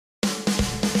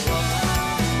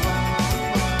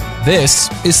This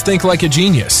is Think Like a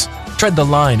Genius. Tread the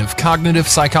line of cognitive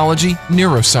psychology,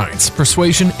 neuroscience,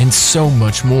 persuasion, and so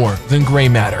much more than gray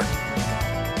matter.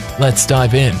 Let's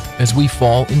dive in as we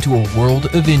fall into a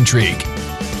world of intrigue.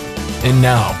 And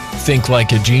now, Think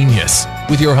Like a Genius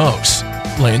with your host,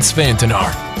 Lance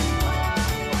Vantanar.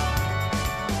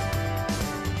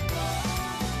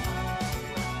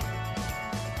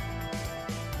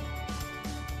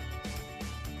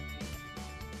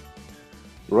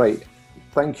 Ray,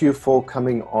 thank you for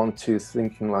coming on to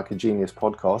Thinking Like a Genius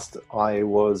podcast. I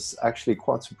was actually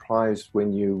quite surprised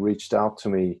when you reached out to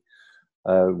me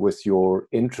with your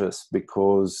interest,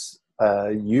 because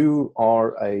you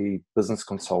are a business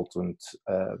consultant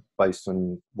based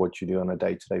on what you do on a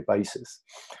day-to-day basis.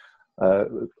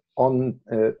 On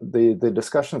the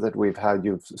discussions that we've had,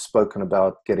 you've spoken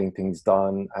about getting things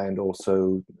done and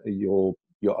also your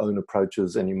own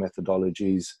approaches and your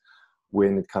methodologies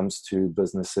when it comes to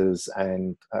businesses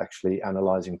and actually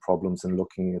analyzing problems and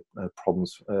looking at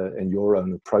problems and your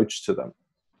own approach to them.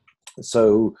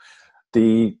 So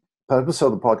the purpose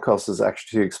of the podcast is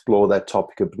actually to explore that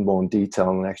topic a bit more in detail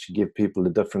and actually give people a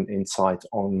different insight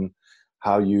on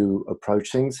how you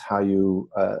approach things, how you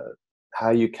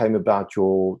came about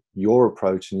your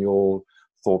approach and your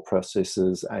thought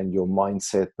processes and your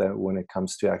mindset that when it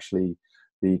comes to actually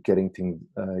the getting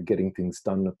things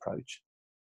done approach.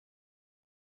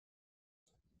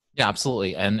 Yeah,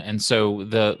 absolutely. And so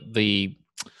the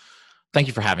thank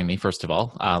you for having me, first of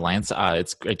all, Lance.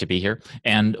 It's great to be here.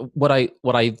 And what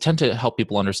I tend to help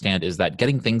people understand is that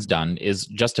getting things done is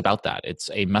just about that. It's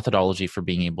a methodology for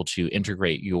being able to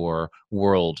integrate your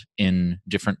world in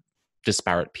different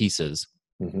disparate pieces,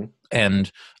 mm-hmm. and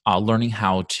learning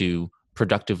how to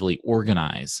productively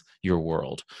organize your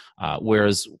world.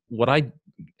 Whereas what I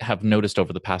have noticed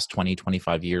over the past 20,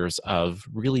 25 years of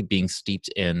really being steeped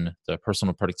in the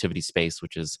personal productivity space,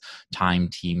 which is time,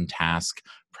 team, task,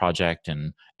 project,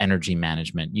 and energy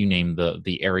management, you name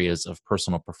the areas of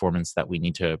personal performance that we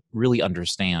need to really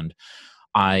understand.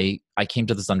 I came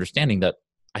to this understanding that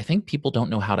I think people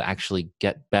don't know how to actually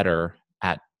get better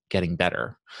at getting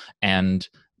better. And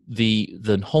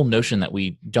the whole notion that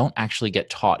we don't actually get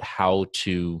taught how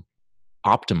to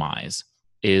optimize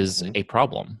is a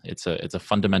problem. It's a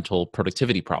fundamental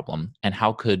productivity problem. And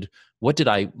what did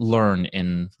I learn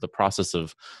in the process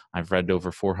of, I've read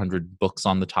over 400 books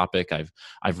on the topic.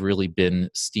 I've really been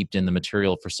steeped in the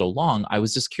material for so long. I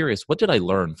was just curious, what did I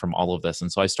learn from all of this?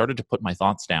 And so I started to put my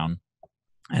thoughts down.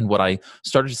 And what I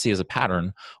started to see as a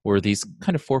pattern were these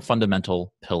kind of 4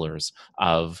 fundamental pillars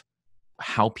of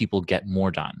how people get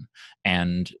more done.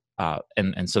 And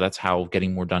so that's how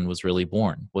Getting More Done was really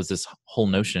born, was this whole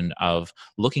notion of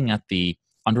looking at the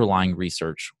underlying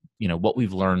research, what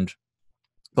we've learned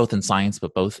both in science,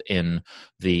 but both in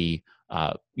the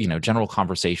general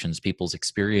conversations, people's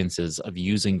experiences of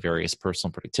using various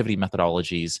personal productivity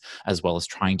methodologies, as well as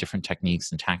trying different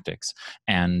techniques and tactics.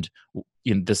 And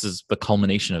this is the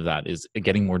culmination of that. Is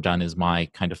Getting More Done is my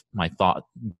thought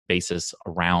basis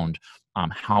around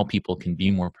how people can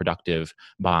be more productive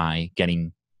by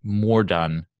getting more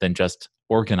done than just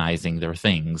organizing their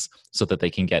things so that they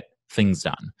can get things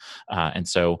done. And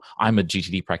so I'm a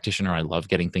GTD practitioner. I love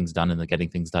getting things done in the Getting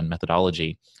Things Done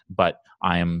methodology, but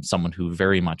I am someone who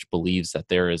very much believes that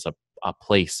there is a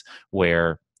place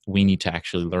where we need to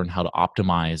actually learn how to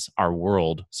optimize our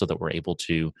world so that we're able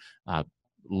to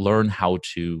learn how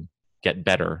to get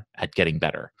better at getting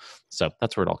better. So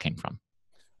that's where it all came from.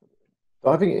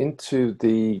 Diving into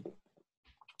the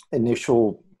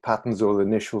initial patterns or the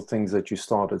initial things that you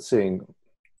started seeing,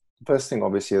 the first thing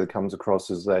obviously that comes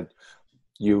across is that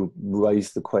you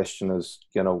raise the question as,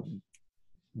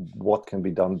 what can be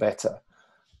done better?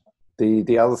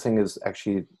 The other thing is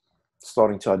actually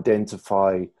starting to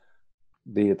identify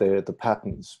the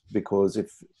patterns, because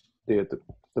if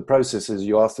the process is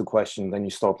you ask the question, then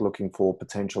you start looking for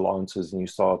potential answers and you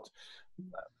start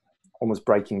almost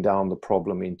breaking down the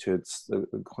problem into its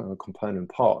component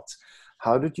parts.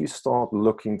 How did you start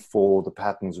looking for the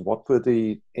patterns? What were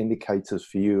the indicators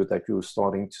for you that you were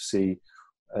starting to see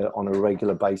on a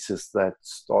regular basis that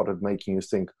started making you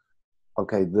think,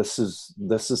 okay, this is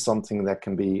something that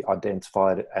can be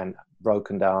identified and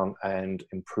broken down and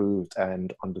improved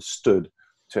and understood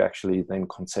to actually then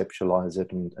conceptualize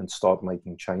it and start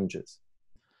making changes?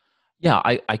 Yeah,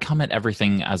 I come at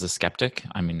everything as a skeptic.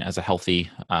 I mean, as a healthy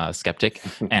skeptic.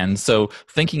 And so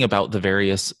thinking about the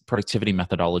various productivity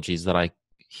methodologies that I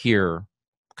hear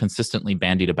consistently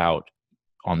bandied about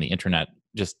on the internet,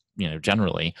 just,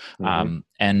 generally. Mm-hmm.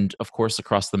 And of course,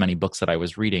 across the many books that I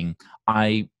was reading,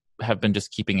 I have been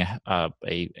just keeping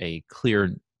a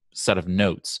clear set of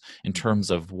notes in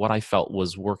terms of what I felt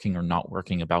was working or not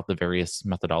working about the various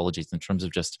methodologies, in terms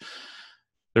of just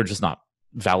they're just not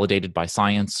validated by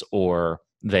science, or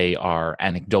they are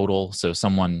anecdotal. So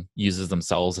someone uses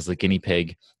themselves as a guinea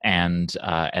pig and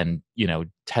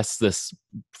tests this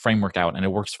framework out and it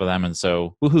works for them, and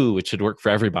so woohoo, it should work for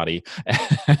everybody.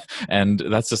 And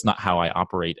that's just not how I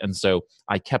operate. And so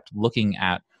I kept looking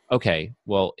at, okay,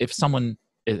 well, if someone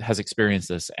has experienced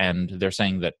this and they're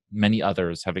saying that many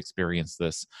others have experienced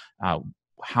this,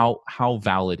 how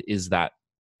valid is that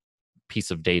piece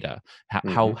of data?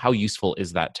 How useful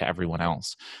is that to everyone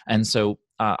else? And so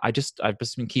I've just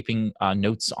been keeping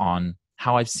notes on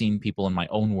how I've seen people in my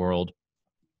own world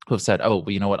who have said, "Oh,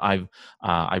 well, you know what?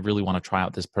 I really want to try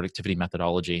out this productivity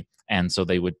methodology," and so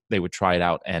they would try it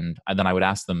out, and then I would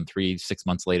ask them 3-6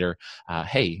 months later,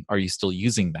 "Hey, are you still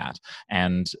using that?"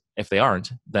 And if they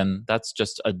aren't, then that's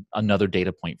just another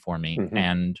data point for me.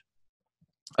 And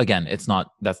again, that's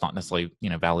not necessarily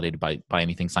validated by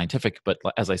anything scientific, but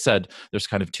as I said, there's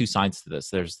kind of two sides to this.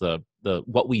 There's the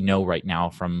what we know right now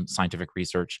from scientific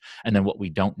research, and then what we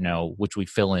don't know, which we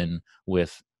fill in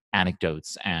with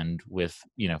anecdotes and with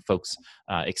folks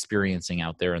experiencing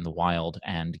out there in the wild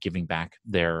and giving back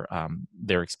their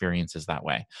experiences that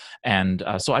way. And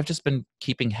so I've just been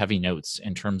keeping heavy notes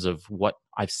in terms of what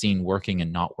I've seen working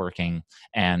and not working.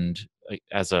 And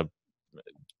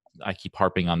I keep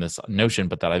harping on this notion,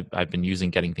 but that I've been using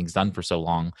getting things done for so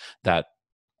long that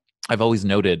I've always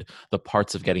noted the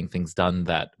parts of getting things done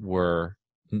that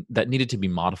needed to be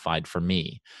modified for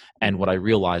me. And what I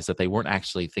realized, that they weren't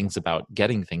actually things about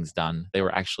getting things done. They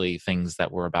were actually things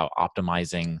that were about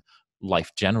optimizing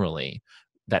life generally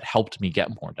that helped me get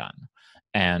more done.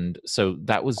 And so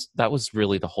that was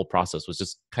really the whole process, was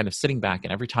just kind of sitting back,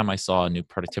 and every time I saw a new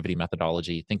productivity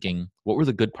methodology, thinking, what were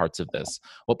the good parts of this?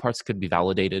 What parts could be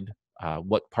validated?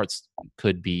 What parts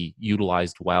could be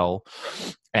utilized well?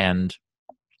 And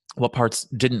what parts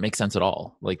didn't make sense at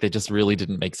all? Like, they just really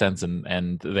didn't make sense,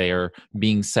 and they are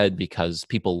being said because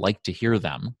people like to hear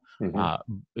them.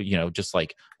 Just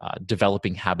like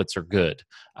developing habits are good.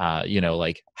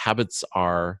 Like, habits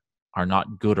are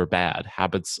not good or bad.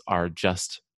 Habits are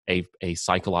just a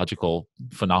psychological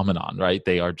phenomenon, right?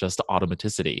 They are just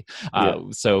automaticity.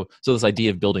 So this idea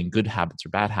of building good habits or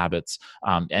bad habits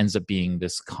ends up being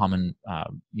this common,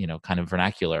 kind of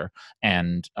vernacular,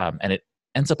 and it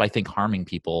ends up, I think, harming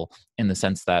people in the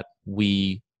sense that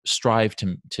we strive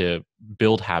to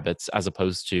build habits as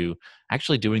opposed to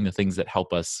actually doing the things that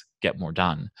help us get more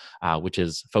done, which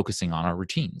is focusing on our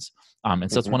routines.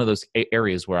 And so it's one of those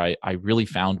areas where I really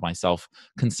found myself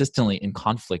consistently in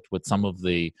conflict with some of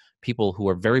the people who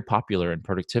are very popular in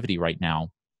productivity right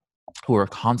now, who are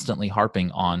constantly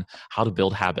harping on how to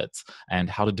build habits and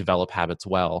how to develop habits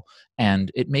well.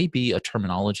 And it may be a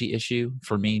terminology issue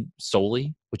for me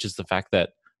solely, which is the fact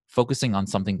that focusing on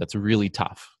something that's really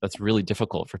tough, that's really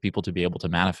difficult for people to be able to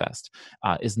manifest,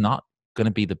 is not going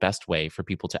to be the best way for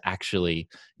people to actually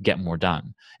get more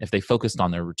done. If they focused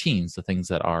on their routines, the things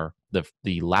that are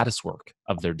the lattice work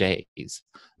of their days,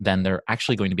 then they're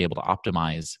actually going to be able to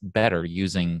optimize better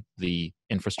using the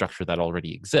infrastructure that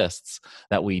already exists,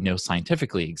 that we know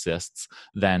scientifically exists.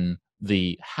 Then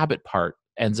the habit part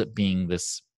ends up being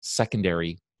this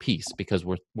secondary piece, because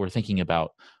we're thinking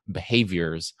about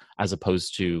behaviors as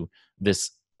opposed to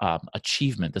this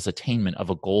achievement, this attainment of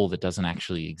a goal that doesn't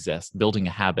actually exist. Building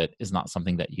a habit is not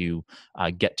something that you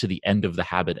get to the end of the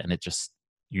habit and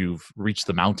you've reached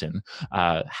the mountain.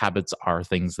 Habits are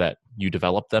things that you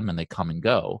develop them and they come and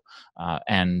go.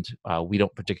 And we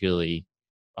don't particularly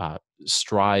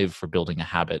strive for building a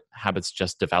habit. Habits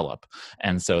just develop.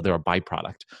 And so they're a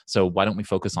byproduct. So why don't we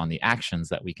focus on the actions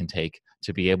that we can take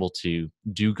to be able to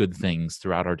do good things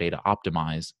throughout our day to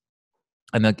optimize?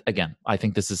 And then, again, I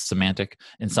think this is semantic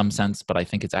in some sense, but I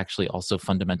think it's actually also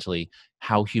fundamentally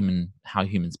how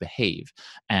humans behave.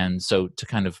 And so to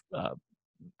kind of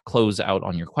close out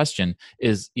on your question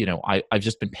is, I've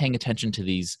just been paying attention to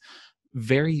these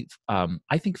very,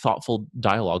 I think, thoughtful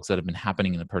dialogues that have been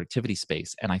happening in the productivity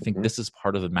space. And I think this is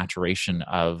part of the maturation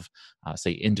of,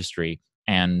 say, industry,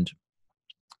 and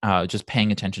just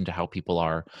paying attention to how people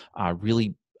are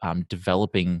really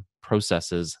developing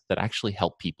processes that actually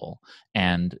help people,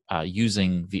 and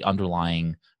using the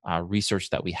underlying research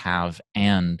that we have,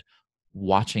 and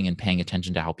watching and paying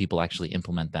attention to how people actually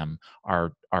implement them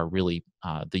are really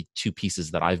the two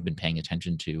pieces that I've been paying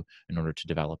attention to in order to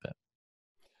develop it.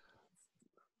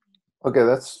 Okay,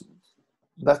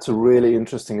 that's a really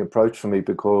interesting approach for me,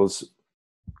 because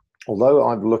although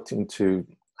I've looked into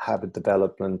habit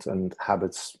development and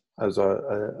habits as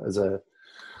a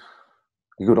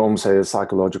you could almost say a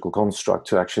psychological construct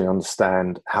to actually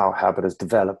understand how habit is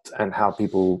developed and how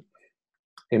people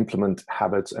implement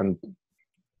habits and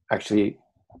actually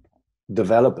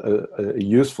develop a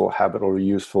useful habit or a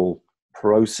useful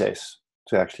process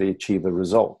to actually achieve a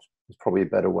result. It's probably a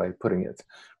better way of putting it,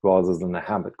 rather than a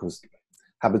habit, because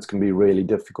habits can be really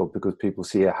difficult because people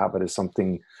see a habit as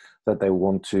something that they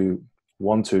want to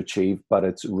achieve, but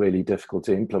it's really difficult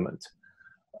to implement.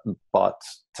 But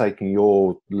taking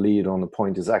your lead on the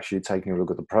point is actually taking a look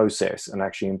at the process and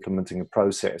actually implementing a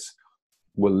process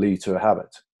will lead to a habit.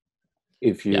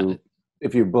 If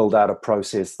you build out a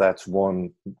process that's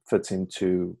one fits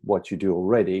into what you do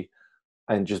already,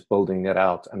 and just building it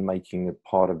out and making it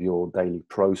part of your daily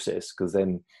process, because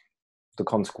then the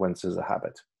consequence is a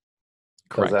habit.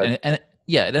 Correct. And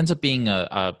it ends up being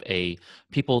a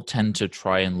people tend to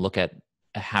try and look at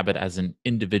a habit as an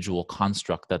individual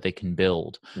construct that they can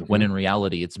build, when in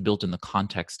reality it's built in the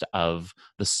context of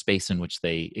the space in which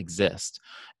they exist.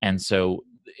 And so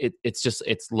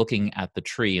it's looking at the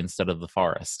tree instead of the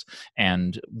forest,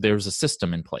 and there's a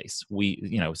system in place.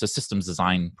 It's a systems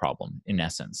design problem in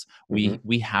essence.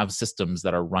 We have systems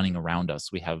that are running around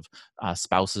us. We have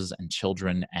spouses and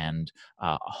children and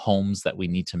homes that we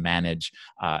need to manage,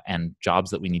 and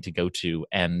jobs that we need to go to,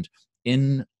 and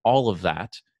in all of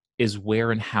that is where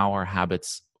and how our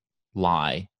habits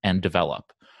lie and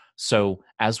develop. So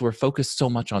as we're focused so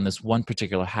much on this one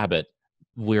particular habit,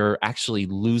 we're actually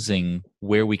losing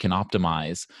where we can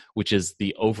optimize, which is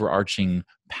the overarching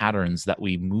patterns that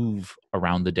we move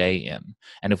around the day in.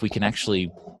 And if we can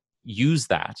actually use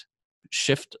that,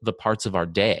 shift the parts of our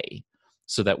day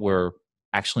so that we're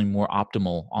actually more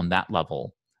optimal on that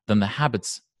level, then the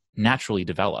habits naturally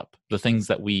develop. The things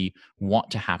that we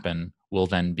want to happen will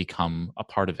then become a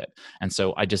part of it. And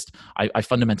so I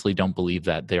fundamentally don't believe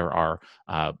that there are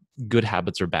good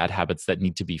habits or bad habits that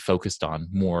need to be focused on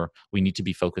more. We need to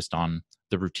be focused on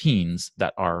the routines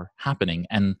that are happening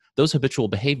and those habitual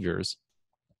behaviors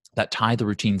that tie the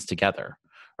routines together,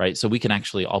 right? So we can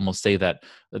actually almost say that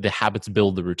the habits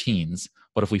build the routines,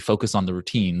 but if we focus on the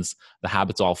routines, the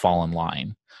habits all fall in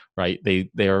line, right?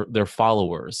 They're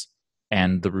followers,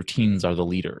 and the routines are the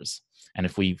leaders. And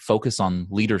if we focus on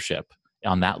leadership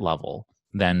on that level,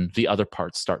 then the other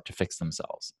parts start to fix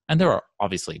themselves. And there are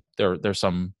obviously there's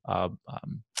some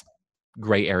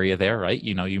gray area there, right?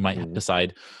 You might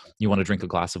decide you want to drink a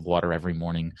glass of water every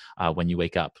morning when you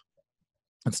wake up.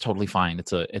 It's totally fine.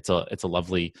 It's a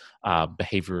lovely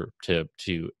behavior to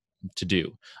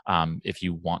do if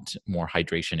you want more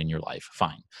hydration in your life.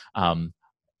 Fine.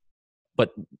 But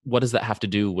what does that have to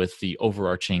do with the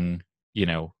overarching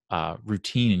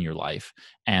routine in your life?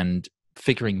 And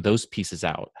figuring those pieces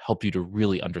out help you to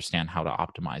really understand how to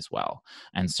optimize well.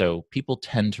 And so people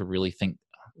tend to really think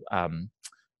in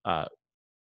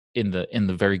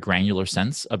the very granular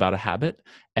sense about a habit,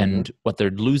 and what they're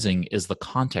losing is the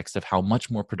context of how much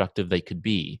more productive they could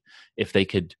be if they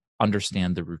could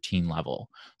understand the routine level.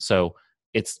 So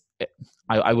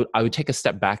I would take a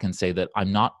step back and say that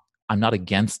I'm not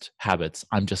against habits.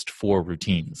 I'm just for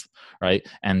routines, right?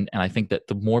 And I think that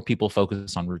the more people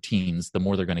focus on routines, the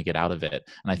more they're going to get out of it.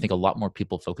 And I think a lot more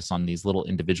people focus on these little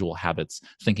individual habits,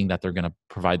 thinking that they're going to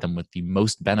provide them with the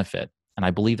most benefit. And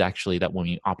I believe actually that when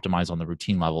you optimize on the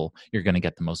routine level, you're going to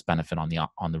get the most benefit on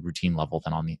the routine level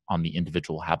than on the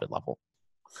individual habit level.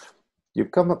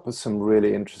 You've come up with some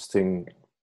really interesting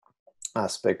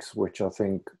aspects, which I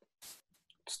think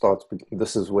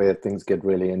this is where things get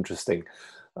really interesting.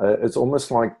 It's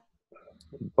almost like,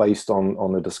 based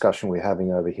on the discussion we're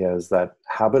having over here, is that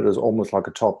habit is almost like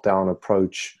a top-down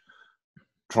approach,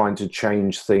 trying to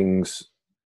change things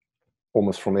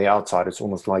almost from the outside. It's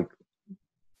almost like,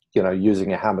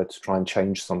 using a habit to try and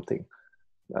change something,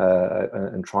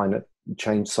 and trying to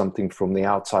change something from the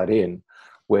outside in,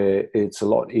 where it's a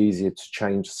lot easier to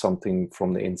change something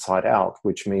from the inside out,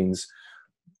 which means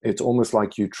it's almost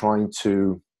like you're trying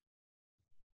to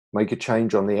make a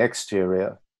change on the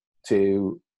exterior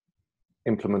to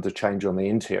implement a change on the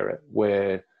interior,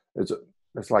 where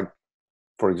it's like,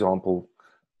 for example,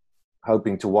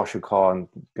 hoping to wash a car and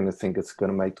going to think it's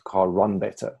going to make the car run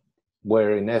better,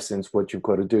 where in essence what you've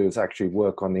got to do is actually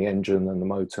work on the engine and the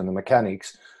motor and the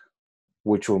mechanics,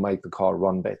 which will make the car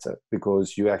run better,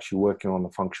 because you're actually working on the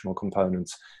functional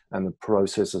components and the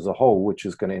process as a whole, which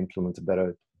is going to implement a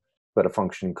better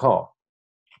functioning car.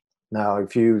 Now,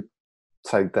 if you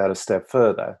take that a step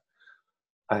further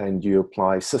and you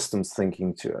apply systems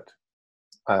thinking to it,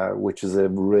 which is a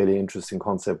really interesting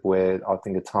concept, where I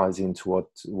think it ties into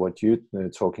what you're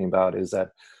talking about, is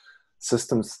that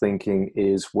systems thinking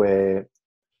is where,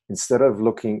 instead of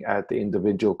looking at the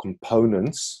individual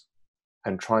components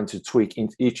and trying to tweak in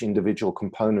each individual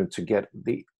component to get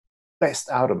the best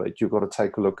out of it, you've got to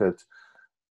take a look at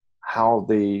how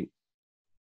the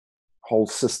whole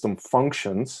system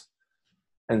functions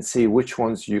and see which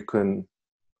ones you can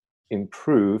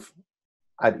improve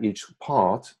at each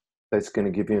part that's going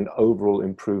to give you an overall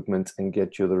improvement and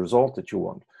get you the result that you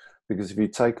want. Because if you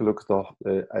take a look at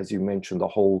the, as you mentioned, the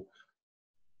whole,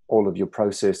 all of your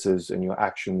processes and your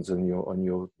actions and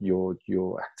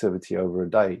your activity over a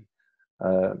day,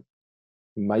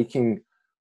 making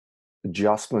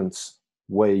adjustments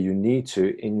where you need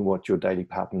to in what your daily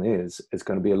pattern is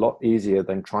going to be a lot easier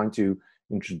than trying to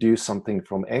introduce something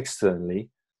from externally,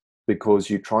 because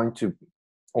you're trying to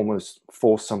almost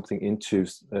force something into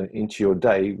your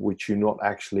day which you not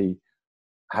actually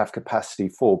have capacity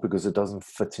for, because it doesn't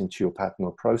fit into your pattern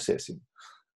of processing.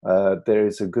 There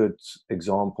is a good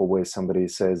example where somebody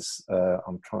says,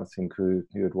 I'm trying to think who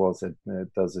it was that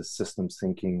does the systems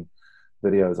thinking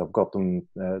videos. I've got them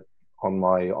on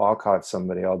my archive.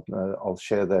 Somebody, I'll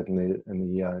share that in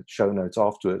the show notes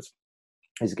afterwards.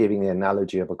 Is giving the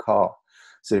analogy of a car.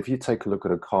 So if you take a look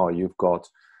at a car, you've got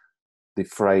the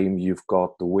frame, you've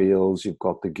got the wheels, you've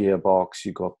got the gearbox,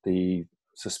 you've got the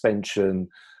suspension,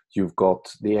 you've got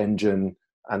the engine,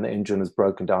 and the engine is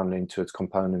broken down into its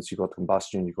components. You've got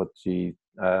combustion, you've got the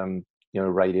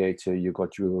radiator, you've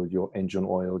got your engine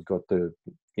oil, you've got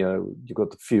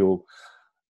the fuel.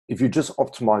 If you just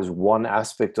optimize one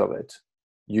aspect of it,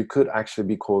 you could actually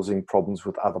be causing problems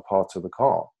with other parts of the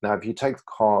car. Now, if you take the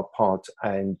car apart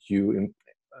and you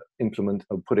implement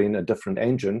or put in a different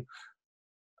engine,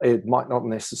 it might not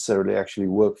necessarily actually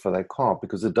work for that car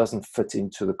because it doesn't fit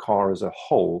into the car as a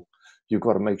whole. You've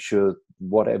got to make sure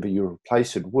whatever you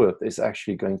replace it with is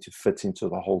actually going to fit into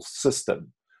the whole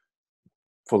system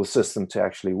for the system to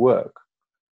actually work.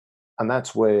 And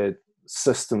that's where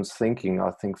systems thinking,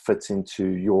 I think, fits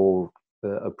into your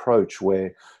approach,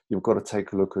 where you've got to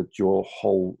take a look at your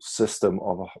whole system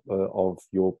of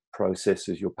your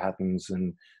processes, your patterns,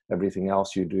 and everything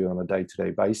else you do on a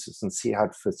day-to-day basis, and see how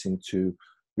it fits into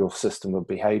your system of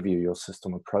behavior, your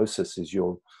system of processes,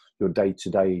 your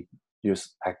day-to-day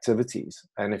activities.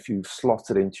 And if you slot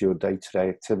it into your day-to-day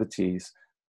activities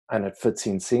and it fits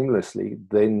in seamlessly,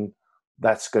 then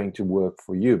that's going to work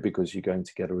for you because you're going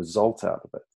to get a result out of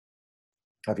it.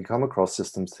 Have you come across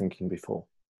systems thinking before?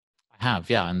 I have,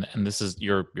 yeah, and this is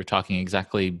you're talking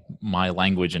exactly my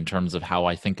language in terms of how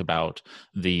I think about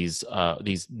these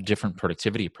different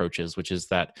productivity approaches, which is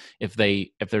that if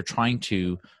they're trying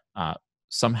to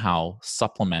somehow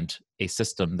supplement a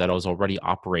system that was already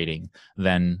operating,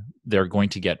 then they're going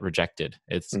to get rejected.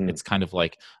 It's kind of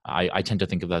like, I tend to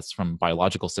think of that from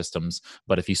biological systems,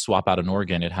 but if you swap out an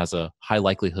organ, it has a high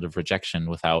likelihood of rejection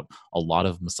without a lot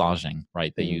of massaging,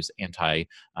 right? They use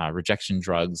anti-rejection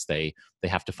drugs. They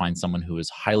have to find someone who is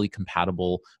highly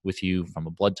compatible with you from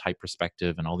a blood type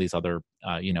perspective and all these other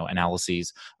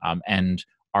analyses. And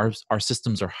our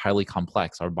systems are highly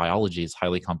complex. Our biology is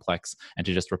highly complex, and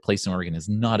to just replace an organ is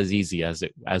not as easy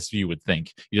as you would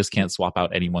think. You just can't swap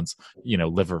out anyone's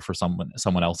liver for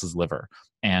someone else's liver.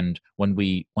 And when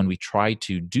we try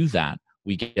to do that,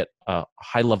 we get a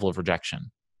high level of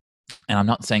rejection. And I'm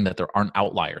not saying that there aren't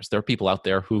outliers. There are people out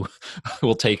there who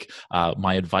will take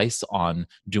my advice on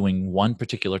doing one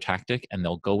particular tactic, and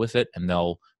they'll go with it, and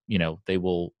they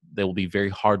will be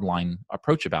very hardline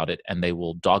approach about it, and they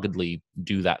will doggedly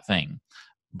do that thing.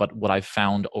 But what I've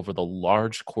found over the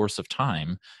large course of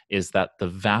time is that the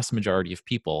vast majority of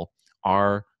people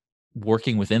are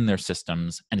working within their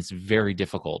systems, and it's very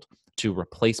difficult to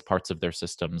replace parts of their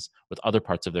systems with other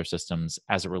parts of their systems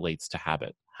as it relates to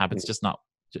habit. Habit's just not.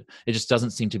 It just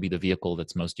doesn't seem to be the vehicle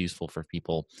that's most useful for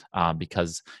people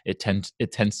because it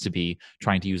tends to be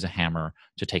trying to use a hammer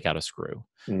to take out a screw,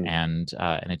 and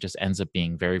it just ends up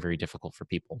being very, very difficult for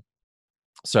people.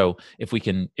 So if we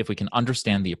can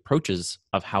understand the approaches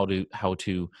of how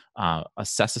to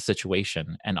assess a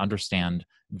situation and understand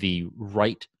the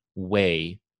right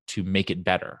way to make it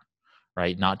better,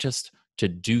 right? Not just to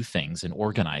do things and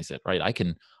organize it, right? I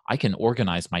can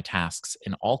organize my tasks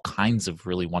in all kinds of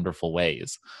really wonderful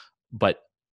ways, but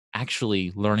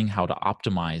actually learning how to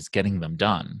optimize getting them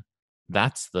done,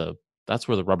 that's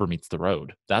where the rubber meets the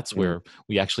road. That's where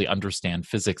we actually understand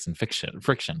physics and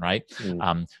friction, right?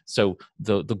 So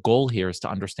the goal here is to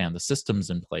understand the systems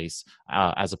in place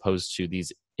as opposed to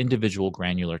these individual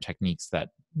granular techniques that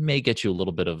may get you a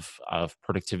little bit of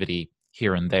productivity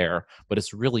here and there, but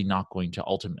it's really not going to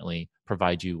ultimately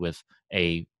provide you with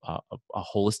a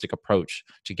holistic approach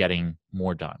to getting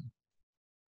more done.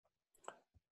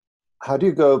 How do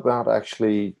you go about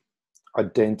actually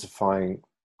identifying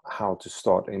how to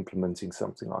start implementing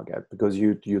something like that? Because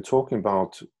you're talking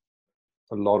about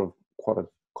a lot of quite a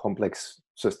complex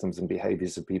systems and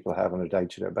behaviors that people have on a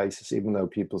day-to-day basis, even though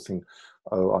people think,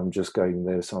 oh, I'm just going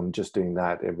this, I'm just doing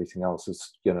that, everything else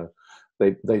is,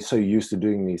 they're so used to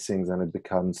doing these things, and it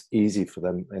becomes easy for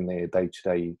them in their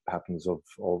day-to-day patterns of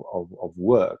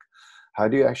work. How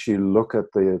do you actually look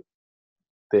at the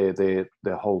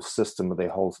whole system,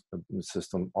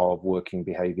 of working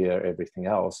behavior, everything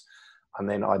else, and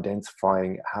then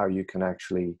identifying how you can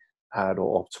actually add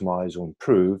or optimize or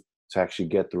improve to actually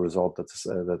get the result that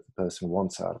the person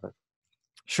wants out of it?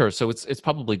 Sure. So it's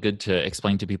probably good to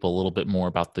explain to people a little bit more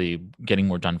about the Getting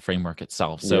More Done framework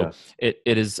itself. So Yeah.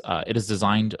 it is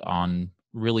designed on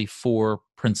really 4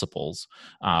 principles.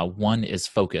 One is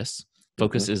focus.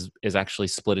 Focus is actually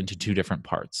split into 2 different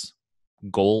parts: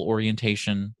 goal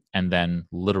orientation and then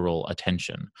literal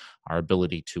attention, our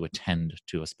ability to attend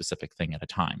to a specific thing at a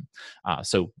time.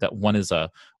 So that one is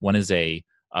a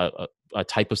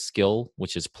type of skill,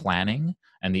 which is planning,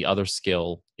 and the other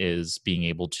skill is being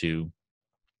able to,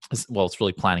 well, it's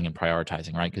really planning and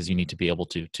prioritizing, right? Because you need to be able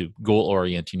to goal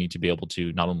orient. You need to be able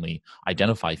to not only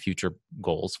identify future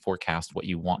goals, forecast what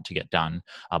you want to get done,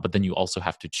 but then you also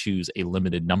have to choose a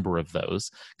limited number of those,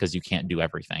 because you can't do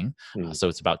everything. So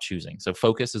it's about choosing. So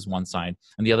focus is one side,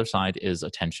 and the other side is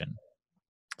attention.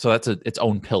 So that's its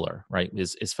own pillar, right?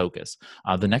 Is focus.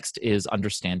 The next is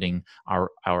understanding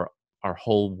our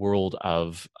whole world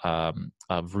of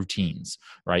routines,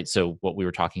 right? So what we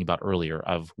were talking about earlier,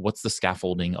 of what's the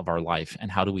scaffolding of our life, and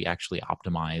how do we actually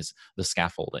optimize the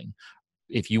scaffolding?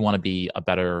 If you want to be a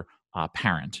better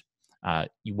parent,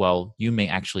 you may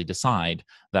actually decide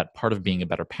that part of being a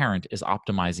better parent is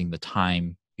optimizing the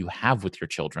time you have with your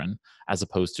children, as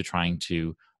opposed to trying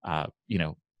to,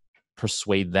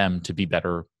 persuade them to be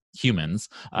better humans.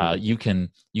 You can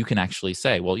actually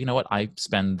say, well, you know what, I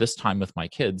spend this time with my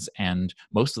kids, and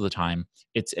most of the time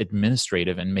it's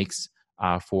administrative and makes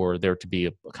for there to be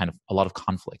a lot of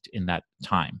conflict in that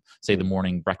time. Say the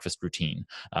morning breakfast routine,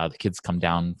 the kids come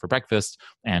down for breakfast,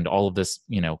 and all of this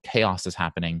chaos is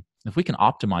happening. If we can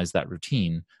optimize that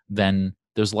routine, then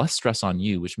there's less stress on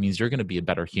you, which means you're going to be a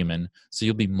better human. So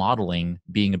you'll be modeling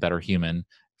being a better human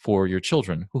for your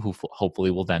children, who hopefully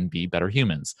will then be better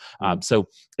humans. So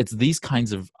it's these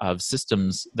kinds of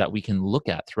systems that we can look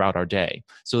at throughout our day.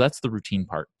 So that's the routine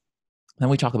part. Then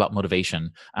we talk about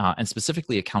motivation, and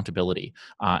specifically accountability.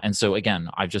 And so again,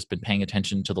 I've just been paying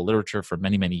attention to the literature for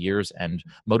many, many years, and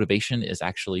motivation is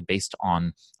actually based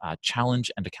on challenge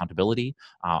and accountability.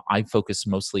 I focus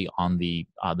mostly on the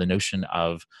notion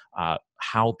of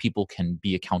how people can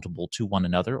be accountable to one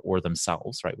another or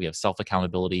themselves, right? We have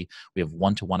self-accountability, we have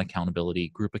one-to-one accountability,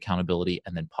 group accountability,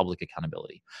 and then public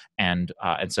accountability. And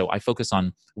so I focus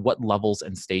on what levels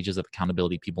and stages of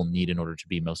accountability people need in order to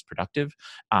be most productive.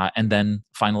 And then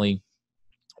finally,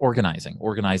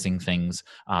 organizing things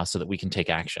so that we can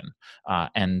take action.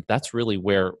 And that's really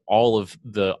where all of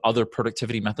the other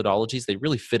productivity methodologies, they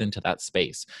really fit into that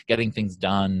space. Getting things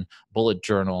done, bullet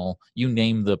journal, you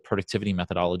name the productivity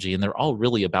methodology, and they're all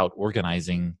really about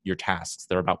organizing your tasks.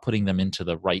 They're about putting them into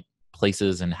the right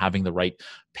places and having the right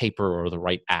paper or the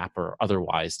right app or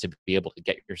otherwise to be able to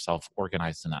get yourself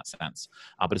organized in that sense.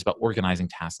 But it's about organizing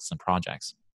tasks and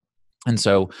projects. And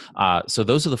so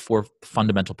those are the 4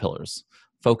 fundamental pillars: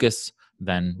 focus,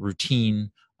 then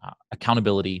routine,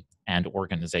 accountability, and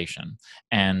organization.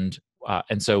 And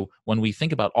so when we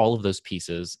think about all of those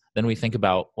pieces, then we think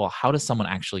about, well, how does someone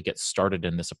actually get started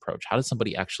in this approach? How does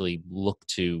somebody actually look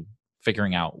to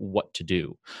figuring out what to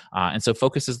do? And so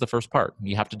focus is the first part.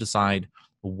 You have to decide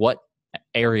what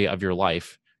area of your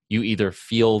life you either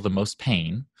feel the most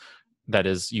pain, that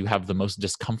is, you have the most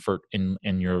discomfort in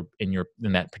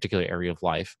that particular area of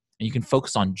life, and you can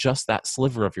focus on just that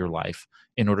sliver of your life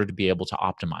in order to be able to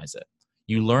optimize it.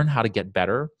 You learn how to get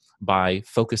better by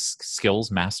focus skills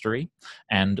mastery,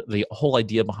 and the whole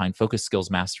idea behind focus skills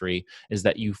mastery is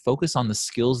that you focus on the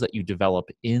skills that you develop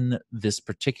in this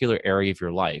particular area of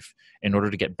your life in order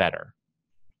to get better.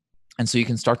 And so you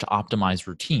can start to optimize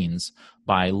routines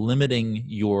by limiting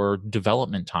your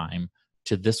development time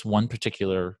to this one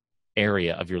particular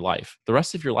area of your life. The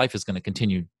rest of your life is going to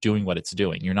continue doing what it's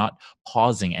doing. You're not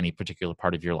pausing any particular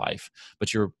part of your life,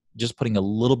 but you're just putting a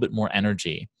little bit more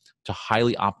energy to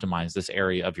highly optimize this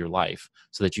area of your life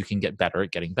so that you can get better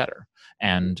at getting better.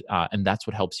 And that's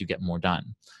what helps you get more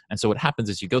done. And so what happens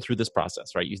is you go through this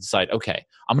process, right? You decide, okay,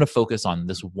 I'm going to focus on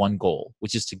this one goal,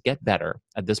 which is to get better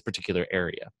at this particular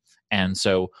area. And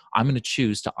so I'm going to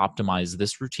choose to optimize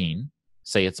this routine.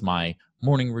 Say it's my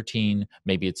morning routine.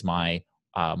 Maybe it's my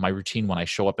routine when I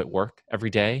show up at work every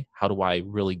day. How do I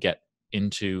really get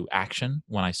into action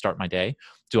when I start my day?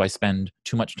 Do I spend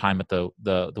too much time at the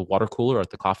water cooler or at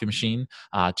the coffee machine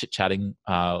chit-chatting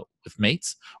with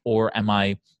mates? Or am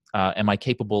I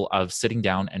capable of sitting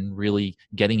down and really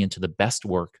getting into the best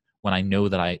work when I know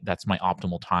that that's my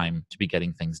optimal time to be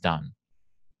getting things done?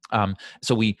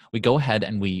 So we go ahead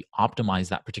and we optimize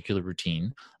that particular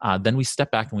routine. Then we step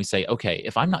back and we say, okay,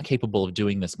 if I'm not capable of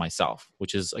doing this myself,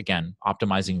 which is, again,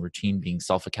 optimizing routine, being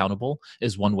self-accountable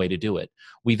is one way to do it.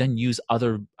 We then use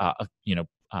other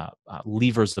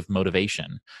levers of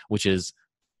motivation, which is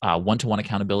one-to-one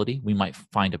accountability. We might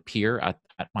find a peer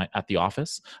at the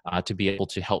office to be able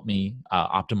to help me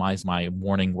optimize my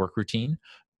morning work routine.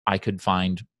 I could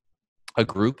find a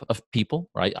group of people,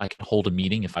 right? I could hold a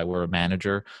meeting if I were a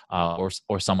manager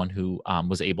or someone who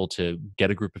was able to get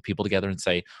a group of people together and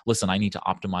say, listen, I need to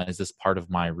optimize this part of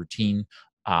my routine.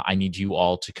 I need you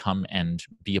all to come and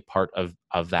be a part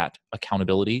of that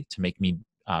accountability to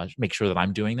make sure that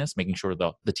I'm doing this, making sure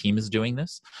the team is doing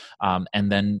this.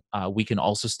 And then we can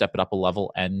also step it up a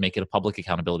level and make it a public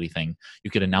accountability thing.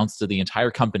 You could announce to the entire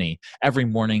company, every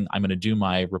morning I'm going to do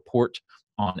my report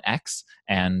on X,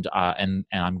 and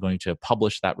I'm going to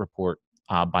publish that report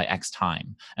by X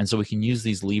time. And so we can use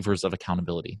these levers of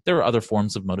accountability. There are other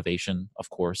forms of motivation, of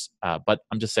course, but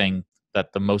I'm just saying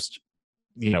that the most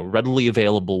readily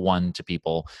available one to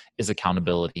people is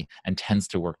accountability and tends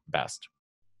to work best.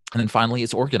 And then finally,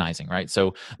 it's organizing, right?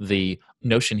 So the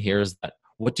notion here is that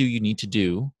what do you need to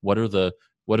do? What are the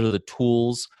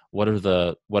tools? What are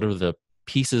the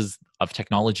pieces of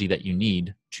technology that you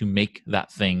need to make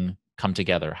that thing come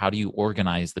together? How do you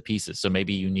organize the pieces? So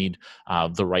maybe you need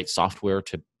the right software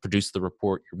to produce the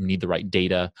report. You need the right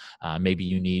data. Maybe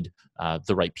you need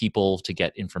the right people to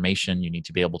get information. You need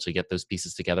to be able to get those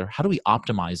pieces together. How do we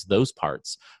optimize those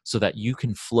parts so that you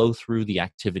can flow through the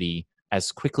activity as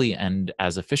quickly and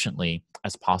as efficiently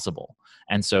as possible?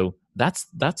 And so that's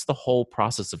the whole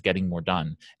process of getting more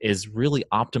done, is really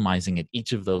optimizing at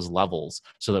each of those levels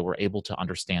so that we're able to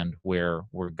understand where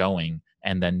we're going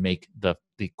and then make the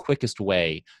quickest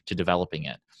way to developing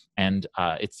it. And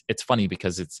it's funny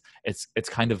because it's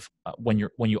kind of when you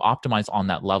optimize on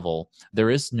that level, there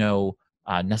is no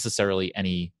necessarily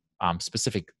any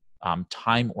specific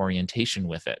time orientation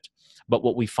with it. But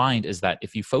what we find is that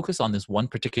if you focus on this one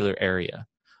particular area,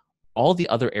 all the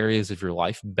other areas of your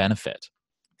life benefit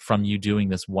from you doing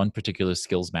this one particular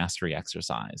skills mastery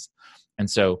exercise. And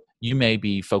so you may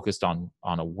be focused on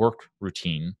a work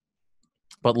routine,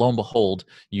 but lo and behold,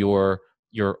 your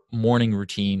morning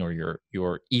routine or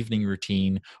your evening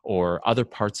routine or other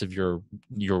parts of your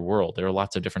world, there are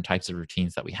lots of different types of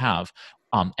routines that we have,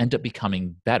 end up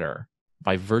becoming better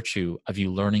by virtue of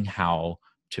you learning how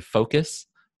to focus,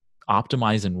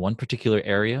 optimize in one particular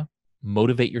area,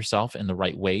 motivate yourself in the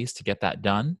right ways to get that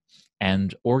done,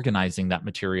 and organizing that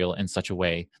material in such a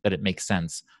way that it makes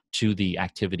sense to the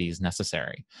activities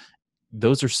necessary.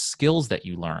 Those are skills that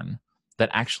you learn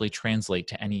that actually translate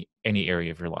to any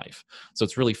area of your life. So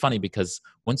it's really funny because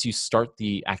once you start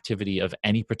the activity of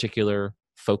any particular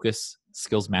focus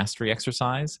skills mastery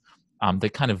exercise, they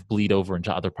kind of bleed over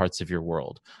into other parts of your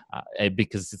world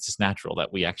because it's just natural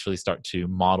that we actually start to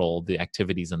model the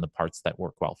activities and the parts that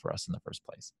work well for us in the first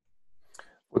place.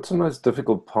 What's the most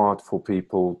difficult part for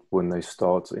people when they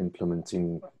start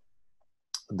implementing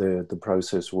the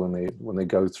process, when they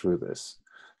go through this?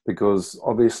 Because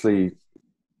obviously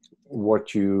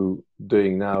what you're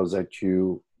doing now is that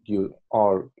you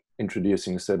are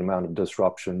introducing a certain amount of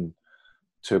disruption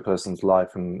to a person's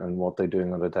life and what they're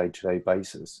doing on a day-to-day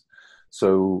basis.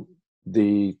 So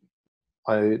the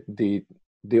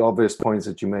obvious points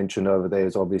that you mentioned over there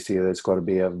is obviously there's got to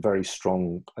be a very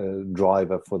strong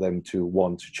driver for them to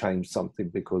want to change something,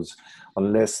 because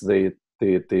unless the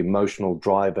emotional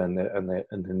driver and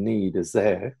the need is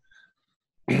there,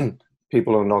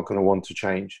 people are not going to want to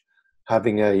change.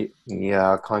 Having I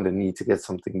kind of need to get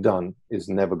something done is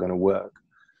never going to work.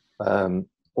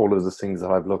 All of the things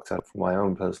that I've looked at for my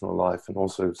own personal life and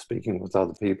also speaking with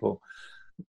other people,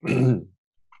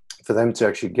 for them to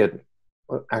actually get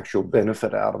actual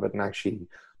benefit out of it and actually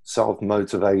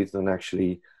self-motivate and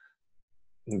actually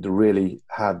to really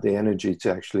have the energy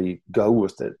to actually go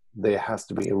with it, there has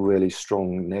to be a really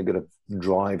strong negative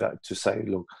driver to say,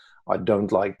 look, I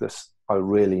don't like this. I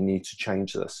really need to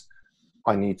change this.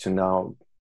 I need to now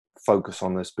focus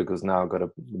on this because now I've got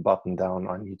a button down.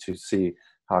 I need to see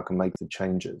how I can make the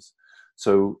changes.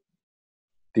 So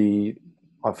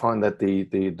I find that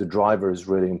the driver is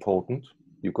really important.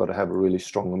 You've got to have a really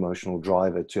strong emotional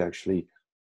driver to actually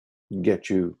get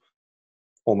you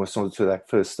almost onto that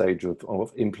first stage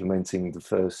of implementing the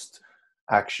first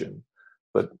action.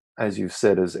 But as you've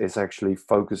said, is actually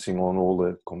focusing on all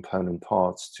the component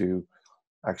parts to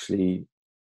actually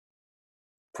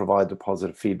provide the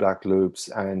positive feedback loops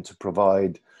and to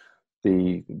provide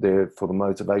for the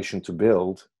motivation to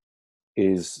build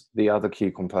is the other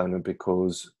key component,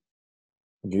 because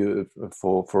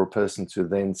for a person to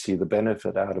then see the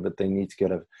benefit out of it, they need to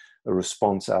get a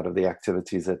response out of the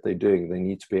activities that they're doing. They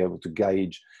need to be able to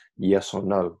gauge yes or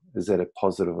no. Is that a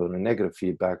positive or a negative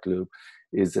feedback loop?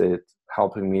 Is it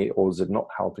helping me or is it not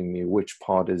helping me? Which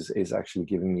part is actually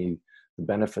giving me the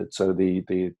benefit? So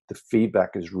the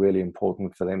feedback is really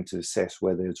important for them to assess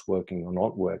whether it's working or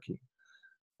not working.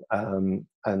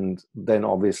 And then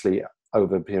obviously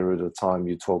over a period of time,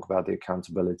 you talk about the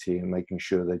accountability and making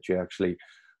sure that you're actually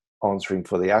answering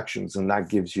for the actions. And that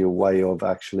gives you a way of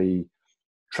actually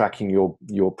tracking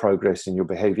your progress in your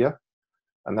behavior.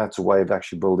 And that's a way of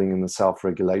actually building in the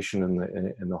self-regulation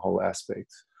in the whole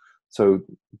aspect. So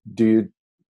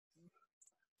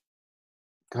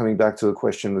coming back to the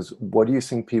question is, what do you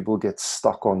think people get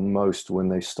stuck on most when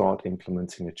they start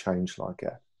implementing a change like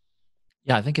that?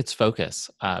 Yeah, I think it's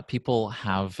focus. People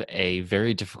have a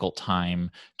very difficult time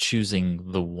choosing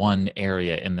the one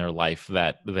area in their life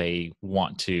that they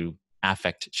want to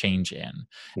affect change in.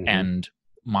 Mm-hmm. And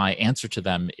my answer to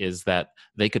them is that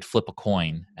they could flip a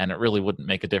coin and it really wouldn't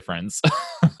make a difference.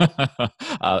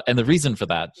 And the reason for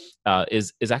that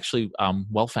is actually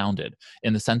well-founded,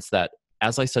 in the sense that,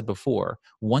 as I said before,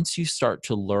 once you start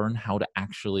to learn how to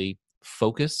actually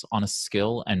focus on a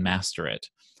skill and master it,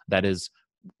 that is,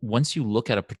 once you look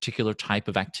at a particular type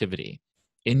of activity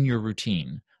in your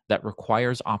routine that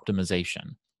requires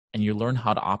optimization and you learn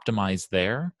how to optimize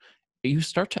there, you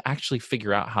start to actually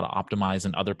figure out how to optimize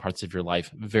in other parts of your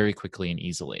life very quickly and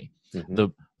easily. Mm-hmm.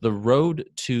 The road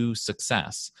to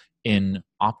success in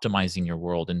optimizing your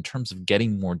world in terms of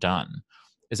getting more done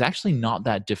is actually not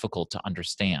that difficult to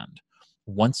understand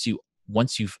once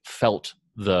you've felt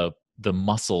the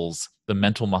muscles, the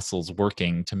mental muscles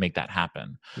working to make that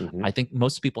happen. Mm-hmm. I think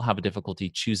most people have a difficulty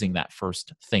choosing that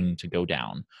first thing to go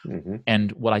down. Mm-hmm.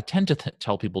 And what I tend to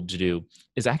tell people to do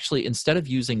is actually, instead of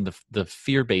using the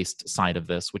fear-based side of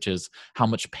this, which is how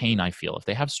much pain I feel, if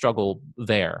they have struggle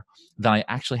there, then I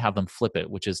actually have them flip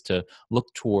it, which is to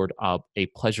look toward a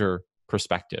pleasure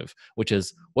perspective, which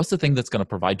is, what's the thing that's going to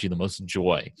provide you the most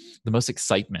joy, the most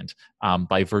excitement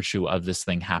by virtue of this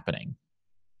thing happening?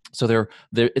 So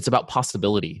it's about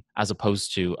possibility as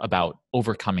opposed to about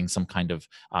overcoming some kind of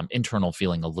internal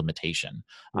feeling of limitation.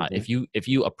 Mm-hmm. If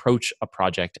you approach a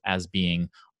project as being,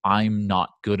 I'm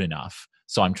not good enough,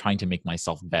 so I'm trying to make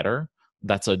myself better,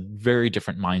 that's a very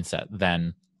different mindset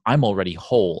than, I'm already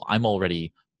whole, I'm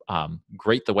already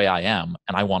great the way I am,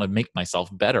 and I want to make myself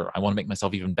better. I want to make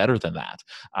myself even better than that.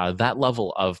 That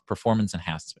level of performance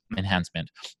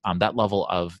enhancement, that level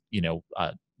of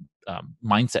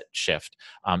mindset shift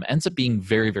ends up being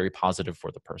very, very positive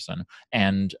for the person,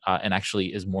 and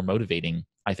actually is more motivating,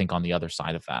 I think, on the other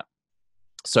side of that.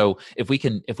 So if we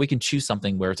can choose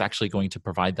something where it's actually going to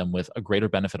provide them with a greater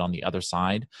benefit on the other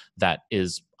side that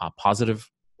is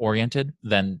positive oriented,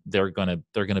 then they're gonna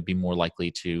be more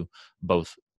likely to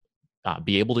both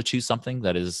be able to choose something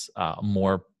that is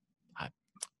more, I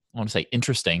want to say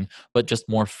interesting, but just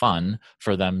more fun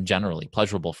for them generally,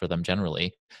 pleasurable for them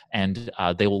generally, and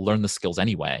they will learn the skills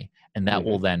anyway, and that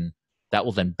will then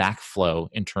backflow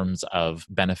in terms of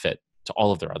benefit to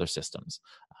all of their other systems,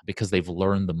 because they've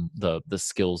learned the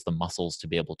skills, the muscles to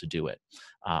be able to do it.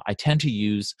 I tend to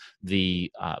use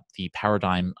the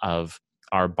paradigm of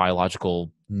our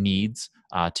biological needs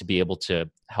to be able to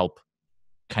help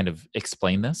kind of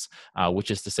explain this, which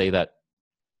is to say that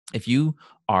if you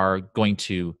are going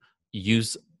to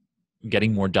use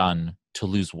getting more done to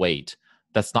lose weight,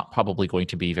 that's not probably going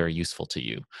to be very useful to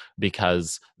you,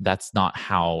 because that's not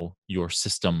how your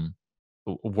system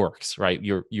works, right?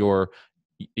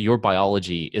 Your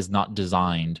biology is not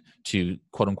designed to,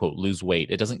 quote unquote, lose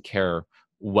weight. It doesn't care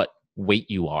what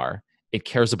weight you are. It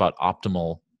cares about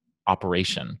optimal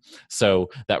operation. So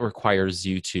that requires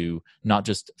you to not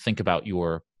just think about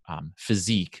your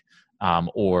physique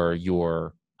or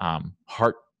your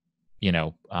heart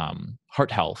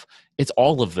health. It's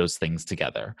all of those things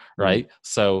together, right?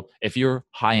 So if you're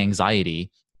high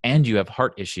anxiety and you have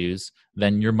heart issues,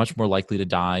 then you're much more likely to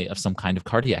die of some kind of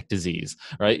cardiac disease,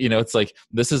 right? It's like,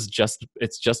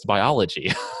 it's just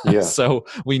biology. Yeah. So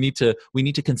we need to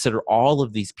consider all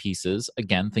of these pieces,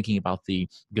 again, thinking about the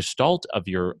gestalt of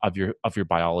your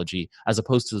biology as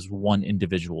opposed to this one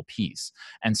individual piece.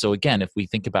 And so again, if we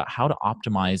think about how to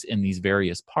optimize in these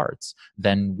various parts,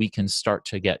 then we can start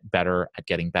to get better at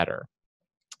getting better.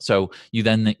 So you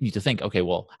then need to think, okay,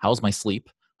 well, how's my sleep?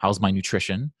 How's my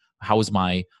nutrition? how is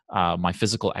my my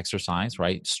physical exercise,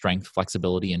 right? Strength,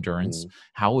 flexibility, endurance. Mm.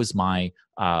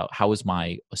 How is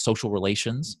my social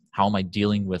relations? How am I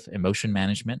dealing with emotion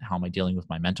management? How am I dealing with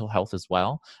my mental health as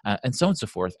well? And so on and so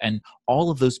forth. And all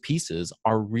of those pieces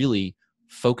are really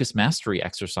focus mastery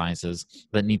exercises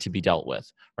that need to be dealt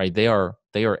with, right? They are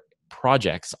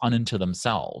projects unto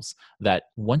themselves that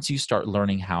once you start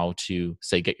learning how to,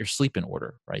 say, get your sleep in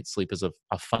order, right? Sleep is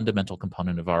a fundamental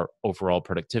component of our overall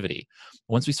productivity.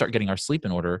 Once we start getting our sleep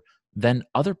in order, then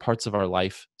other parts of our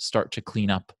life start to clean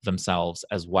up themselves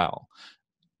as well.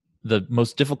 The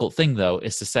most difficult thing, though,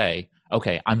 is to say,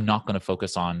 okay, I'm not going to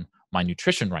focus on my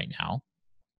nutrition right now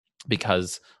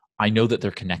because I know that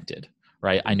they're connected,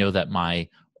 right? I know that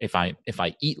if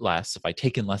I eat less, if I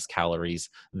take in less calories,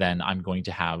 then I'm going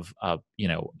to have I'm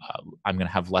going to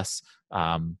have less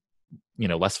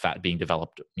less fat being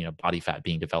developed, body fat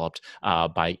being developed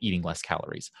by eating less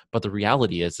calories. But the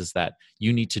reality is that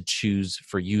you need to choose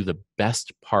for you the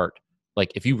best part.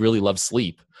 Like if you really love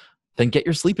sleep, then get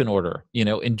your sleep in order.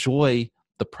 Enjoy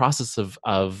the process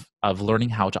of learning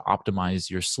how to optimize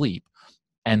your sleep.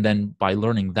 And then by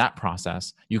learning that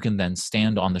process, you can then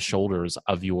stand on the shoulders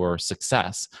of your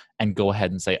success and go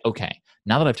ahead and say, okay,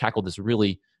 now that I've tackled this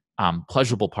really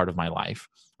pleasurable part of my life,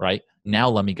 right? Now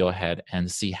let me go ahead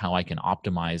and see how I can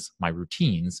optimize my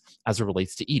routines as it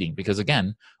relates to eating. Because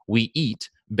again, we eat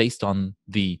based on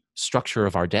the structure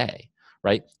of our day,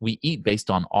 right? We eat based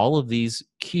on all of these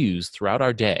cues throughout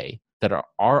our day that are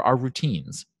our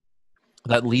routines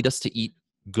that lead us to eat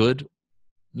good,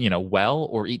 well,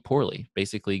 or eat poorly,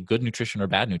 basically good nutrition or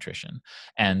bad nutrition.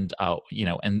 And,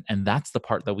 and that's the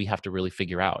part that we have to really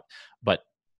figure out. But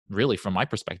really, from my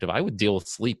perspective, I would deal with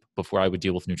sleep before I would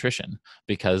deal with nutrition,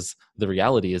 because the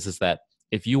reality is that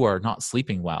if you are not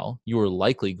sleeping well, you are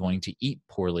likely going to eat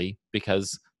poorly,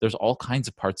 because there's all kinds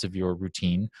of parts of your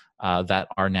routine that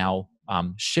are now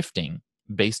shifting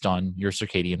based on your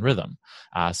circadian rhythm.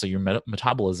 So your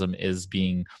metabolism is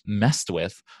being messed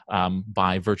with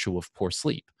by virtue of poor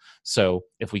sleep. So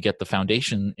if we get the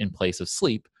foundation in place of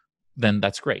sleep, then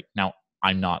that's great. Now,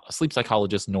 I'm not a sleep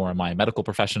psychologist, nor am I a medical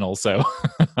professional, so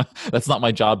that's not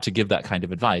my job to give that kind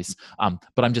of advice.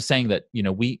 But I'm just saying that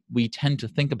we tend to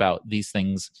think about these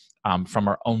things from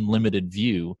our own limited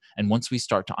view, and once we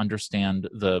start to understand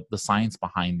the science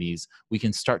behind these, we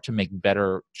can start to make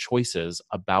better choices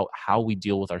about how we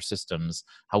deal with our systems,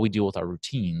 how we deal with our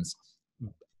routines,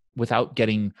 without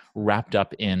getting wrapped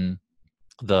up in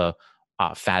the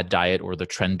fad diet or the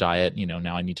trend diet.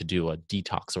 Now I need to do a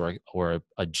detox or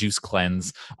a juice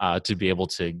cleanse to be able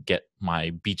to get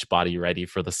my beach body ready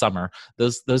for the summer.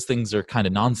 Those things are kind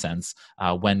of nonsense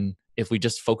when if we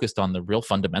just focused on the real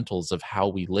fundamentals of how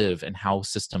we live and how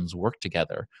systems work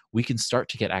together, we can start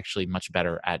to get actually much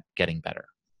better at getting better.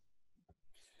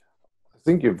 I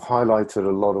think you've highlighted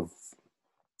a lot of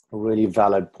really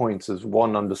valid points. As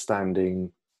one,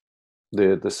 understanding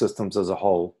the systems as a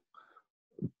whole.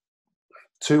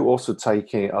 Two, also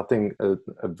taking, I think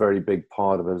a very big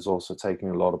part of it is also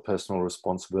taking a lot of personal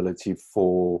responsibility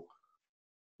for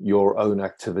your own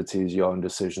activities, your own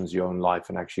decisions, your own life,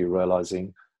 and actually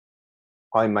realizing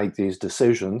I make these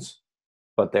decisions,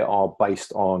 but they are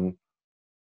based on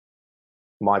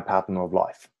my pattern of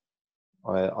life.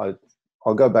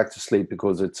 I'll go back to sleep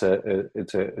because it's a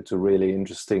really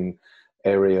interesting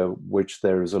area, which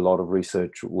there is a lot of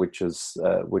research which is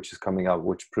coming out,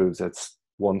 which proves that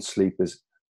one, sleep is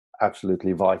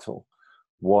absolutely vital.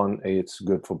 One, it's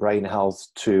good for brain health.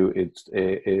 Two,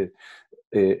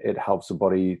 it helps the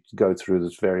body go through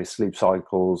these various sleep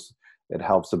cycles. It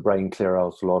helps the brain clear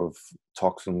out a lot of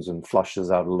toxins and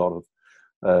flushes out a lot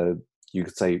of, you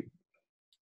could say,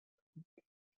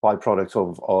 byproducts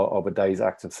of a day's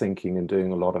active thinking and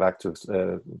doing a lot of active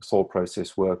thought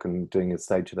process work and doing its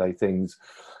day-to-day things.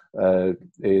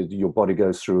 Your body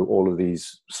goes through all of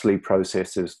these sleep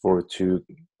processes for it to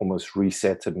almost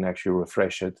reset it and actually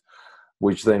refresh it,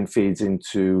 which then feeds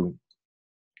into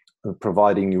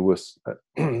providing you with,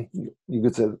 you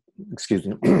could say, excuse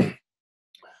me,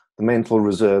 the mental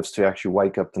reserves to actually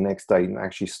wake up the next day and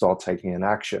actually start taking an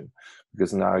action,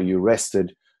 because now you're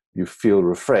rested, you feel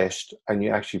refreshed, and you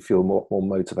actually feel more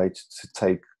motivated to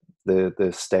take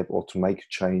the step or to make a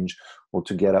change or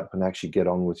to get up and actually get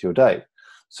on with your day.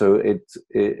 So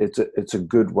it's a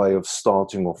good way of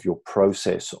starting off your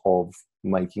process of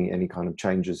making any kind of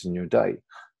changes in your day.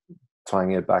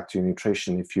 Tying it back to your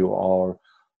nutrition, if you are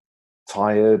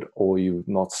tired or you've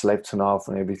not slept enough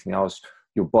and everything else,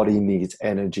 your body needs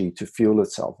energy to fuel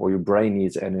itself, or your brain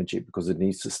needs energy because it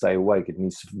needs to stay awake. It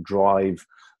needs to drive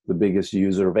the biggest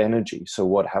user of energy. So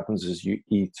what happens is you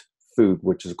eat food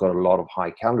which has got a lot of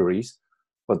high calories,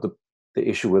 but the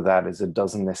issue with that is it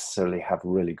doesn't necessarily have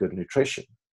really good nutrition.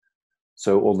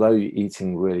 So although you're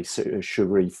eating really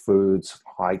sugary foods,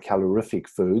 high calorific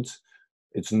foods,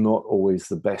 it's not always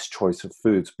the best choice of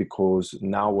foods, because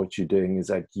now what you're doing is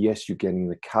that, yes, you're getting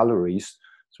the calories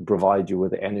to provide you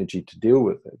with the energy to deal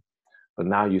with it. But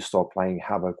now you start playing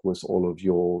havoc with all of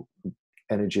your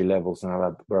energy levels and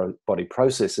how that body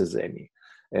processes any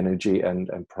energy and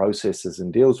processes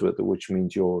and deals with it, which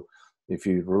means if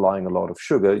you're relying a lot of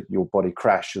sugar, your body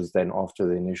crashes then after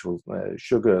the initial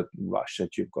sugar rush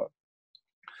that you've got.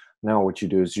 Now what you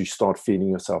do is you start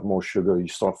feeding yourself more sugar, you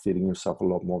start feeding yourself a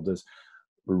lot more of this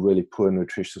really poor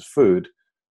nutritious food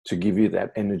to give you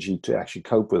that energy to actually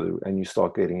cope with it, and you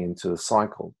start getting into the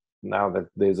cycle. Now that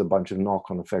there's a bunch of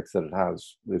knock-on effects that it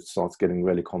has, it starts getting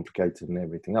really complicated and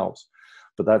everything else.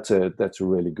 But that's a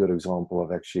really good example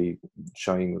of actually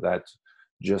showing that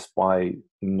just by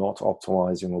not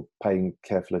optimizing or paying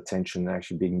careful attention and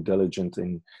actually being diligent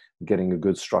in getting a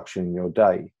good structure in your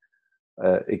day,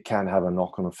 it can have a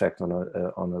knock-on effect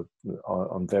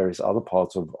on various other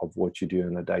parts of what you do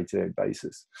on a day-to-day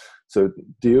basis. So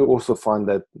do you also find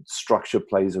that structure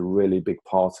plays a really big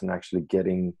part in actually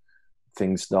getting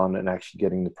things done and actually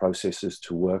getting the processes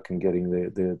to work and getting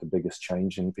the biggest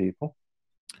change in people?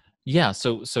 Yeah.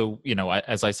 So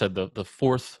as I said, the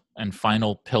fourth and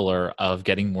final pillar of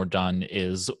getting more done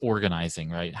is organizing,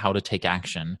 right? How to take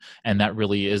action, and that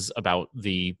really is about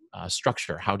the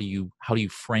structure. How do you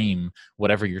frame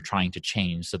whatever you're trying to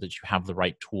change so that you have the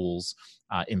right tools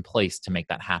in place to make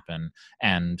that happen?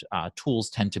 And tools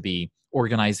tend to be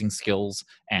organizing skills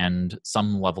and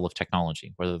some level of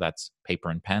technology, whether that's paper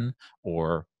and pen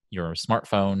or your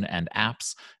smartphone and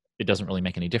apps. It doesn't really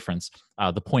make any difference.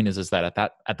 The point is that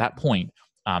at that point,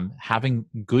 having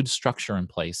good structure in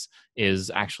place is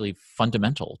actually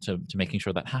fundamental to making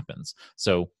sure that happens.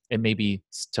 So it may be,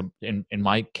 in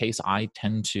my case, I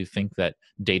tend to think that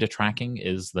data tracking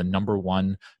is the number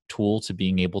one tool to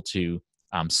being able to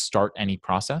start any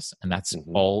process, and that's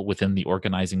all within the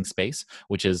organizing space,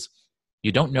 which is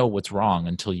you don't know what's wrong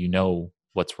until you know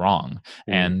what's wrong,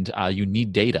 and you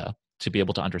need data to be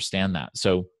able to understand that.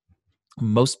 So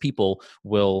most people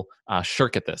will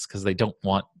shirk at this because they don't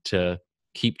want to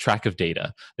keep track of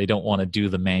data. They don't want to do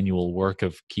the manual work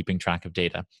of keeping track of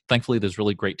data. Thankfully, there's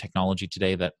really great technology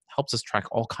today that helps us track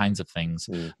all kinds of things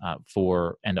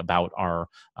for and about our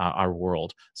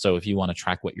world. So if you want to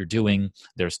track what you're doing,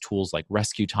 there's tools like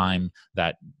Rescue Time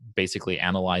that basically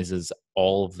analyzes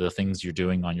all of the things you're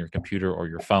doing on your computer or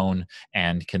your phone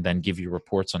and can then give you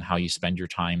reports on how you spend your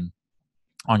time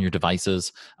on your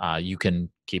devices. You can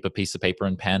keep a piece of paper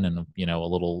and pen and a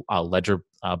little ledger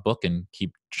book and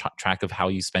keep track of how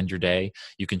you spend your day.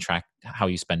 You can track how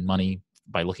you spend money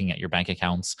by looking at your bank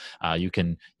accounts. You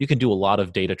can do a lot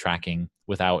of data tracking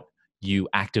without you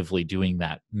actively doing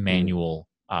that manual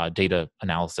data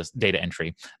analysis, data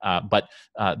entry. But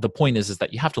the point is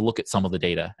that you have to look at some of the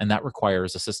data, and that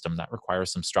requires a system, that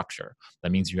requires some structure.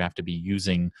 That means you have to be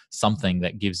using something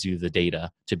that gives you the data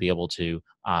to be able to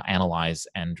analyze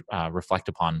and reflect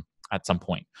upon at some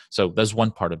point. So there's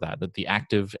one part of that the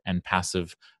active and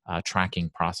passive tracking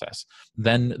process.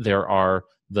 Then there are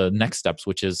the next steps,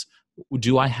 which is,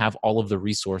 do I have all of the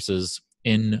resources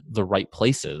in the right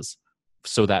places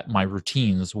so that my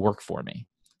routines work for me?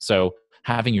 So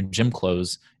having your gym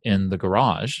clothes in the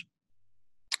garage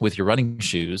with your running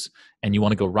shoes and you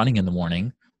want to go running in the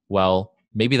morning, well,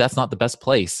 maybe that's not the best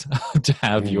place to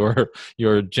have your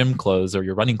gym clothes or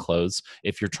your running clothes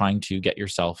if you're trying to get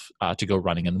yourself to go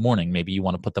running in the morning. Maybe you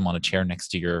want to put them on a chair next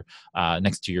to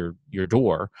your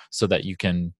door so that you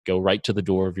can go right to the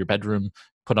door of your bedroom,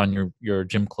 put on your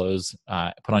gym clothes,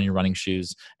 put on your running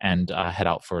shoes, and head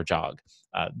out for a jog.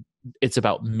 It's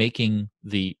about making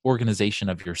the organization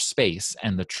of your space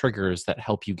and the triggers that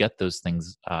help you get those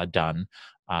things done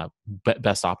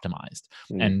best optimized.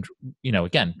 And,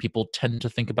 again, people tend to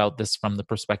think about this from the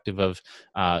perspective of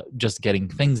just getting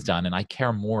things done. And I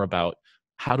care more about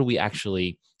how do we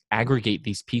actually aggregate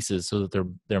these pieces so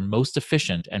that they're most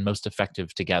efficient and most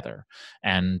effective together.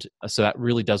 And so that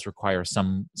really does require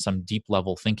some deep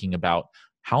level thinking about,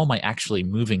 how am I actually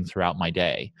moving throughout my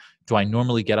day? Do I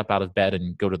normally get up out of bed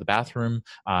and go to the bathroom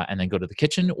and then go to the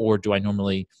kitchen? Or do I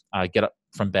normally get up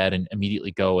from bed and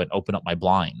immediately go and open up my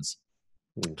blinds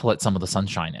to let some of the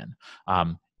sunshine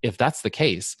in? If that's the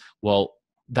case, well,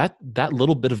 that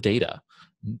little bit of data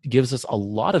gives us a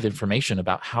lot of information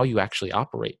about how you actually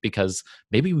operate, because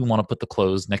maybe we want to put the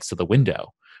clothes next to the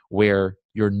window where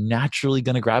you're naturally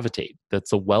going to gravitate.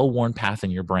 That's a well-worn path in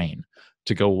your brain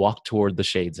to go walk toward the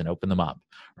shades and open them up,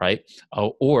 right?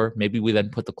 Or maybe we then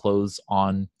put the clothes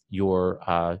on your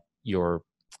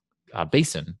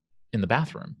basin in the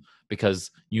bathroom,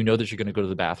 because you know that you're going to go to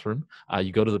the bathroom.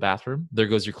 You go to the bathroom, there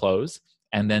goes your clothes,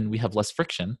 and then we have less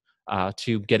friction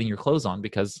to getting your clothes on,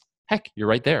 because heck, you're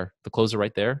right there. The clothes are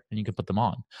right there, and you can put them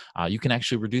on. You can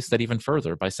actually reduce that even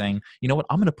further by saying, you know what,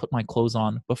 I'm going to put my clothes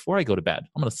on before I go to bed.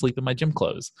 I'm going to sleep in my gym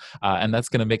clothes. And that's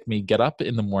going to make me get up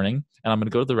in the morning, and I'm going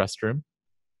to go to the restroom.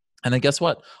 And then guess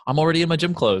what? I'm already in my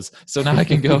gym clothes. So now I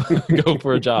can go go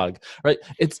for a jog, right?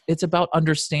 It's about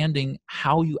understanding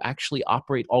how you actually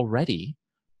operate already.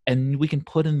 And we can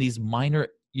put in these minor,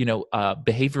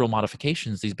 behavioral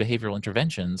modifications, these behavioral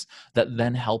interventions that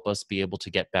then help us be able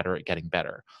to get better at getting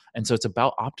better. And so it's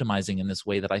about optimizing in this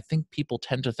way that I think people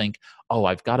tend to think, oh,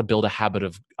 I've got to build a habit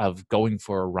of going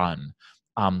for a run.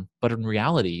 But in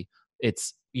reality,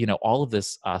 it's, all of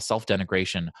this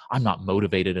self-denigration. I'm not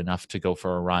motivated enough to go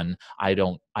for a run. I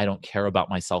don't care about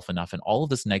myself enough, and all of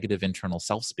this negative internal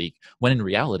self-speak, when in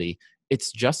reality,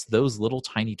 it's just those little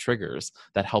tiny triggers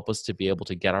that help us to be able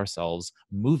to get ourselves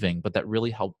moving, but that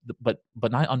really help. But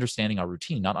not understanding our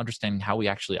routine, not understanding how we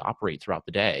actually operate throughout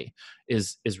the day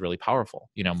is really powerful.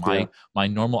 My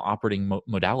normal operating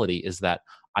modality is that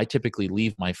I typically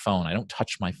leave my phone. I don't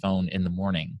touch my phone in the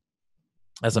morning.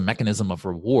 As a mechanism of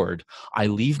reward, I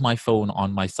leave my phone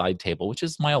on my side table, which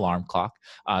is my alarm clock.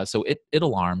 So it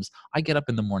alarms. I get up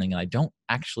in the morning and I don't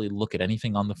actually look at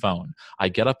anything on the phone. I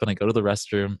get up and I go to the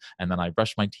restroom, and then I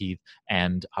brush my teeth,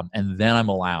 and then I'm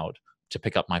allowed to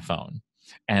pick up my phone.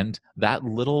 And that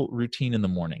little routine in the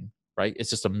morning, right? It's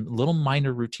just a little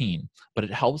minor routine, but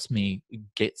it helps me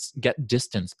get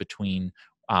distance between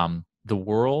the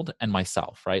world and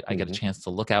myself, right? I get a chance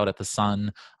to look out at the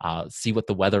sun, see what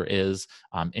the weather is,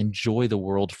 enjoy the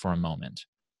world for a moment,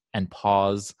 and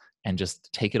pause and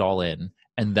just take it all in.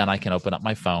 And then I can open up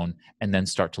my phone and then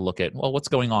start to look at, well, what's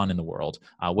going on in the world?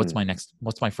 What's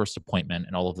my first appointment,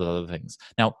 and all of the other things.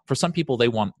 Now, for some people, they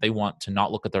want to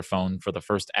not look at their phone for the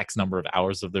first X number of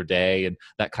hours of their day and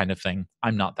that kind of thing.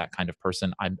 I'm not that kind of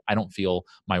person. I don't feel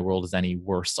my world is any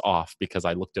worse off because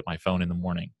I looked at my phone in the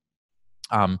morning.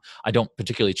 I don't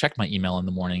particularly check my email in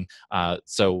the morning.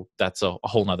 So that's a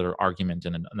whole nother argument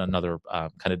and another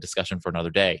kind of discussion for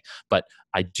another day. But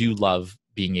I do love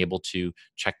being able to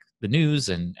check the news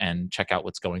and check out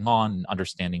what's going on and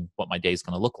understanding what my day is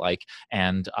going to look like.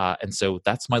 And so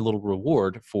that's my little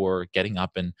reward for getting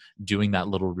up and doing that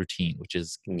little routine, which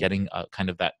is getting kind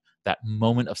of that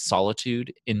moment of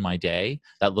solitude in my day,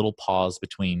 that little pause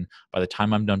between by the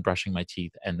time I'm done brushing my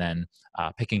teeth and then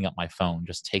picking up my phone,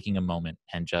 just taking a moment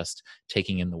and just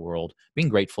taking in the world, being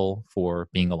grateful for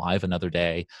being alive another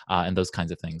day, and those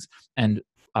kinds of things. And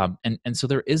so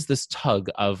there is this tug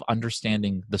of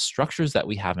understanding the structures that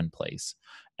we have in place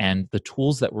and the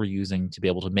tools that we're using to be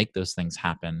able to make those things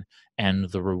happen,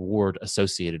 and the reward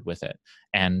associated with it.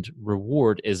 And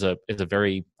reward is a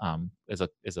very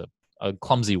a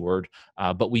clumsy word,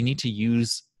 but we need to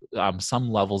use some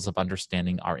levels of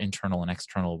understanding our internal and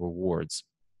external rewards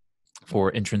for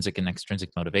intrinsic and extrinsic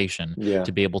motivation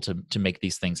to be able to make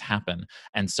these things happen.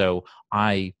 And so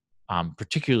I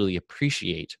particularly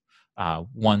appreciate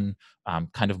one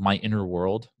kind of my inner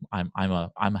world. I'm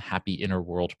a happy inner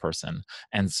world person,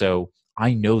 and so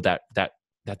I know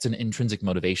that's an intrinsic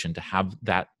motivation to have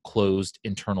that closed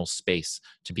internal space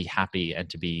to be happy and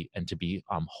to be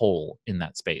whole in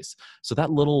that space. So that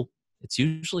it's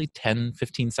usually 10,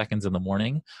 15 seconds in the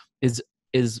morning is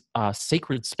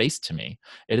sacred space to me.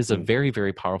 It is a very,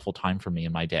 very powerful time for me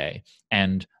in my day.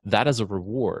 And that as a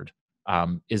reward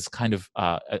is kind of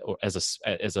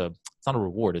it's not a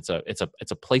reward. It's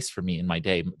a place for me in my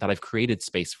day that I've created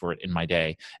space for it in my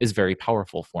day is very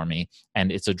powerful for me,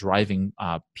 and it's a driving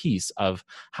piece of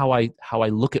how I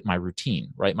look at my routine.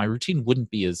 Right, my routine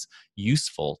wouldn't be as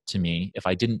useful to me if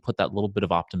I didn't put that little bit of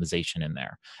optimization in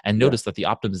there. And notice that the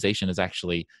optimization is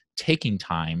actually taking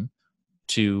time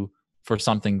for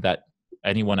something that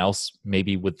anyone else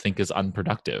maybe would think is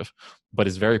unproductive, but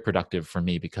is very productive for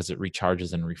me because it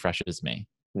recharges and refreshes me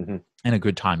in a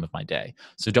good time of my day.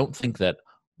 So don't think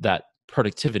that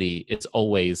productivity is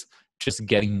always just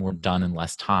getting more done in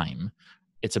less time.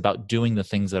 It's about doing the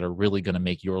things that are really going to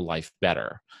make your life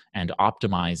better, and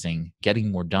optimizing.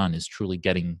 Getting more done is truly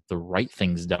getting the right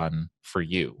things done for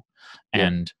you.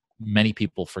 And many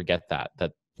people forget that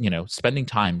spending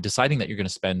time, deciding that you're going to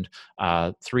spend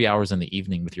 3 hours in the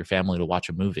evening with your family to watch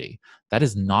a movie, that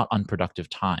is not unproductive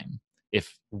time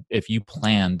if you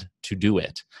planned to do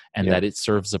it and that it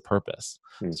serves a purpose.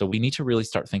 So we need to really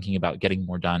start thinking about getting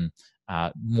more done,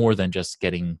 more than just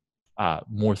getting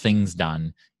more things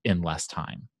done in less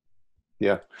time.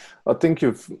 Yeah, I think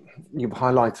you've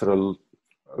highlighted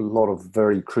a lot of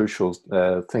very crucial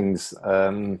things.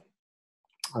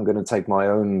 I'm going to take my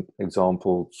own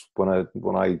example. When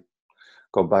I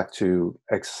got back to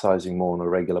exercising more on a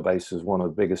regular basis, one of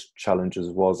the biggest challenges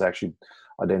was actually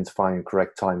identifying a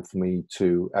correct time for me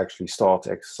to actually start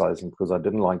exercising, because I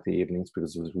didn't like the evenings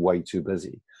because it was way too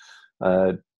busy.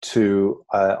 I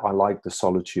like the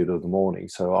solitude of the morning.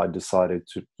 So I decided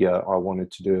I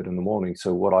wanted to do it in the morning.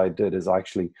 So what I did is I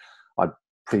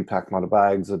pre-packed my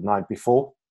bags the night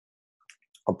before.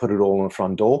 I put it all on the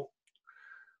front door.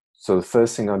 So the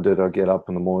first thing I did, I get up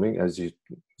in the morning, as you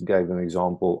gave an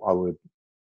example, I would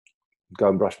go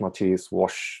and brush my teeth,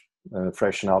 wash,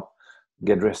 freshen up,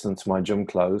 get dressed into my gym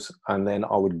clothes, and then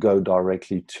I would go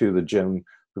directly to the gym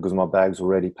because my bag's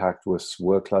already packed with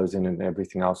work clothes in and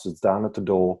everything else. It's down at the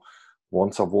door.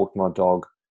 Once I've walked my dog,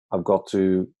 I got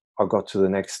to the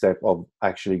next step of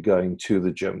actually going to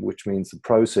the gym, which means the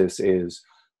process is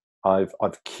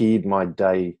I've keyed my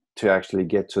day to actually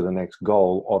get to the next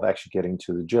goal of actually getting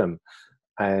to the gym.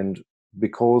 And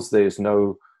because there's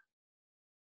no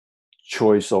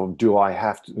choice of do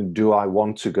I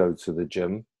want to go to the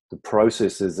gym, the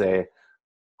process is there.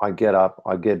 I get up,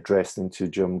 I get dressed into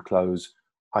gym clothes.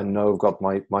 I know I've got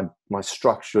my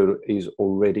structure is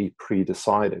already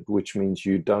pre-decided, which means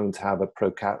you don't have a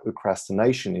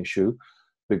procrastination issue,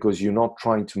 because you're not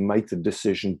trying to make the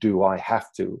decision, do I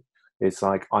have to? It's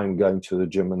like, I'm going to the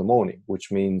gym in the morning,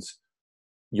 which means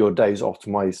your day is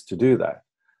optimized to do that.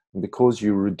 And because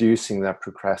you're reducing that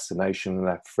procrastination and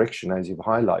that friction, as you've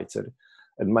highlighted,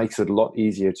 it makes it a lot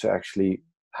easier to actually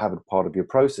have it part of your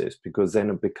process, because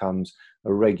then it becomes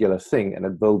a regular thing and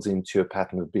it builds into a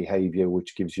pattern of behavior,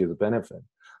 which gives you the benefit.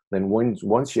 Then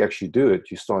once you actually do it,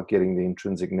 you start getting the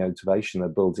intrinsic motivation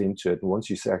that builds into it. And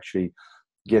once you actually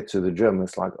get to the gym,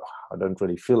 it's like, I don't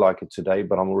really feel like it today,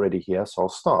 but I'm already here, so I'll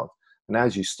start. And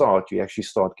as you start, you actually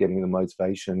start getting the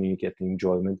motivation, and you get the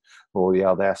enjoyment, or the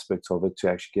other aspects of it to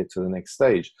actually get to the next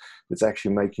stage. It's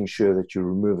actually making sure that you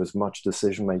remove as much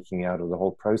decision-making out of the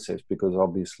whole process, because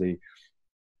obviously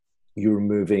you're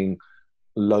removing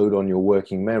load on your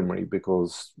working memory,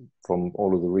 because from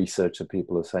all of the research that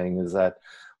people are saying is that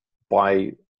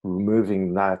by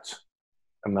removing that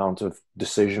amount of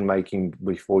decision-making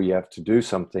before you have to do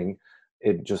something,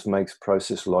 it just makes the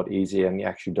process a lot easier, and you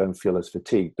actually don't feel as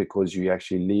fatigued, because you're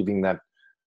actually leaving that,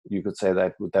 you could say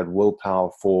that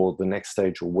willpower for the next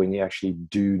stage, or when you actually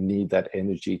do need that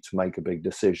energy to make a big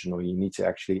decision, or you need to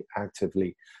actually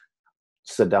actively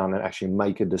sit down and actually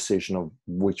make a decision of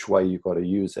which way you've got to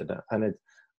use it. And it,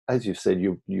 as you've said,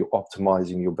 you're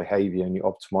optimizing your behavior, and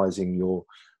you're optimizing your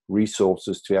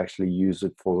resources to actually use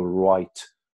it for the right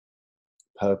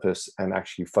purpose, and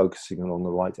actually focusing it on the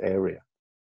right area.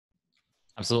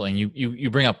 Absolutely. And you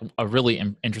bring up a really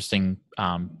interesting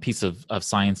piece of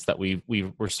science that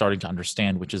we're starting to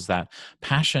understand, which is that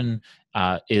passion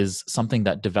is something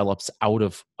that develops out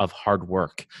of hard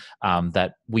work,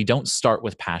 that we don't start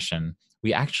with passion.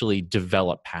 We actually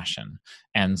develop passion.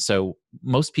 And so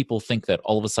most people think that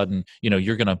all of a sudden,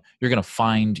 you're going to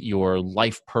find your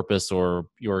life purpose, or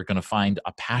you're going to find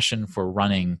a passion for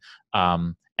running.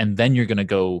 And then you're going to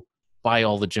go buy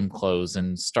all the gym clothes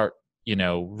and start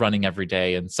running every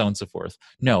day, and so on and so forth.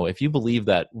 No, if you believe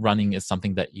that running is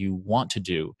something that you want to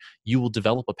do, you will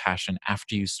develop a passion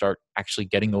after you start actually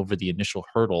getting over the initial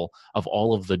hurdle of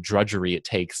all of the drudgery it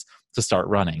takes to start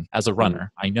running. As a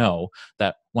runner, I know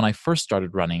that when I first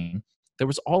started running, there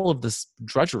was all of this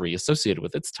drudgery associated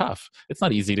with it. It's tough. It's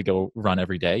not easy to go run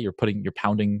every day. You're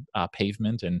pounding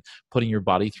pavement and putting your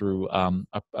body through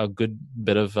a good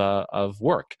bit of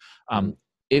work.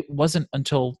 It wasn't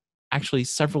until actually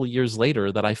several years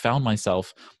later that I found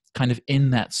myself kind of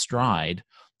in that stride,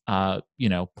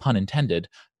 pun intended,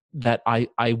 that I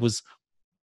was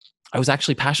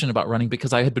actually passionate about running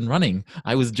because I had been running.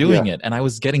 I was doing it, and I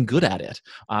was getting good at it.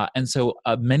 And so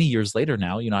many years later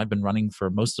now, I've been running for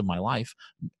most of my life.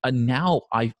 Now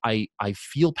I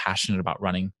feel passionate about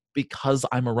running because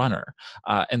I'm a runner.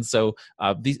 And so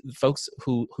these folks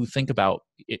who think about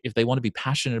if they want to be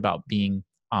passionate about being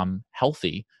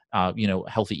healthy,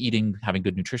 healthy eating, having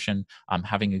good nutrition,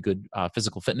 having a good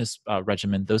physical fitness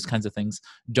regimen, those kinds of things,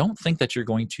 don't think that you're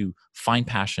going to find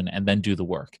passion and then do the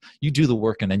work. You do the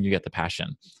work and then you get the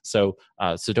passion. So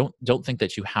don't think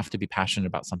that you have to be passionate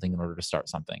about something in order to start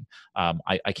something.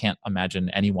 I can't imagine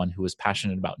anyone who is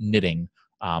passionate about knitting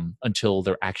until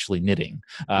they're actually knitting.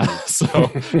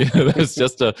 So there's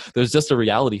just a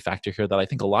reality factor here that I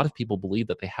think a lot of people believe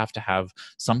that they have to have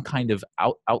some kind of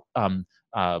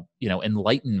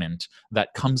enlightenment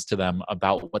that comes to them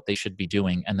about what they should be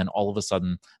doing, and then all of a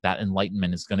sudden that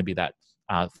enlightenment is going to be that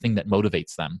thing that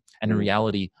motivates them. And in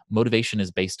reality, motivation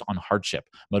is based on hardship.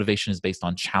 Motivation is based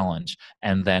on challenge,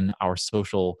 and then our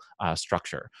social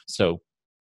structure. So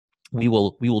we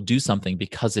will do something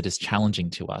because it is challenging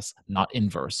to us, not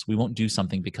inverse. We won't do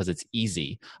something because it's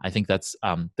easy. I think that's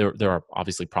there are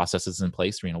obviously processes in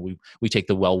place. We take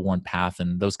the well-worn path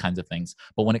and those kinds of things.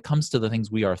 But when it comes to the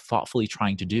things we are thoughtfully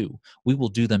trying to do, we will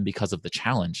do them because of the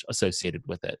challenge associated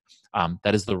with it.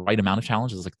 That is the right amount of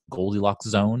challenge. It's like the Goldilocks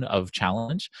zone of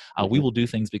challenge. We will do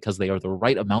things because they are the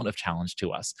right amount of challenge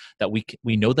to us. That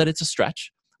we know that it's a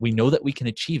stretch. We know that we can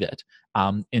achieve it,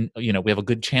 we have a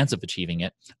good chance of achieving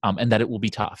it, and that it will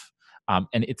be tough. And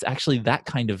it's actually that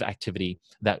kind of activity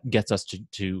that gets us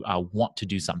to want to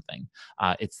do something.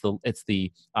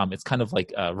 It's kind of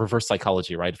like reverse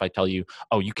psychology, right? If I tell you,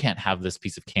 oh, you can't have this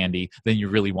piece of candy, then you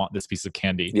really want this piece of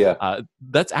candy. Yeah.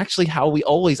 That's actually how we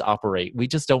always operate. We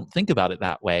just don't think about it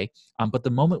that way. But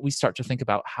the moment we start to think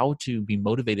about how to be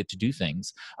motivated to do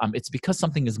things, it's because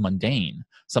something is mundane,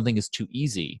 something is too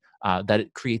easy, that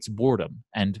it creates boredom.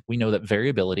 And we know that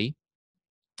variability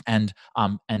and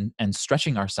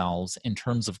stretching ourselves in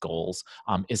terms of goals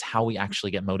is how we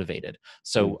actually get motivated.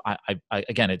 So I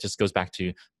again, it just goes back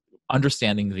to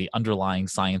understanding the underlying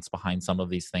science behind some of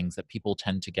these things, that people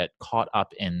tend to get caught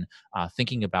up in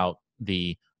thinking about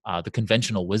the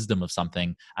conventional wisdom of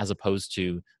something as opposed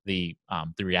to the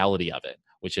reality of it,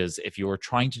 which is if you're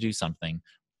trying to do something,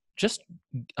 just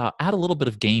add a little bit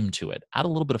of game to it, add a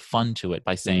little bit of fun to it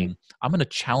by saying, I'm going to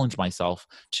challenge myself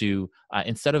to,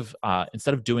 instead of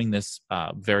doing this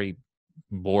very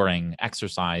boring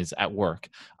exercise at work,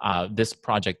 this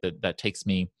project that takes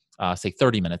me, say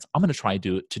 30 minutes, I'm going to try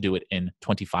to do it in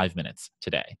 25 minutes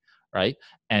today, right?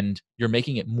 And you're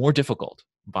making it more difficult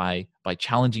by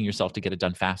challenging yourself to get it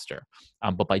done faster.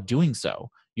 But by doing so,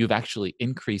 you've actually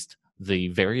increased the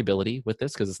variability with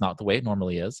this, because it's not the way it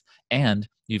normally is, and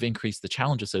you've increased the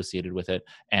challenge associated with it,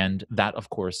 and that of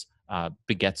course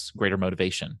begets greater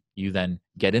motivation. You then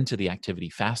get into the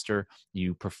activity faster,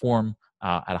 you perform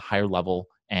at a higher level,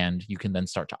 and you can then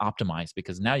start to optimize,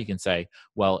 because now you can say,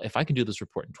 well, if I can do this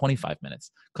report in 25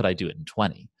 minutes, could I do it in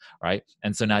 20, right?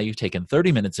 And so now you've taken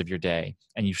 30 minutes of your day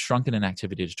and you've shrunken an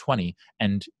activity to 20,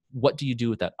 and what do you do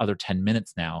with that other 10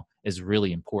 minutes now is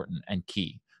really important and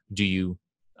key. Do you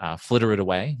flitter it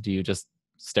away? Do you just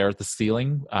stare at the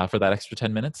ceiling for that extra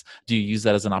 10 minutes? Do you use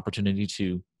that as an opportunity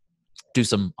to do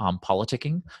some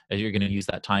politicking? You're going to use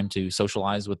that time to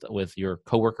socialize with your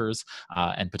coworkers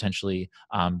and potentially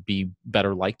be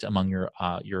better liked among your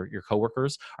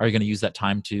coworkers. Are you going to use that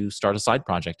time to start a side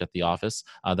project at the office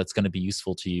that's going to be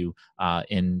useful to you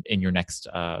in your next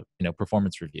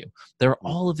performance review? There are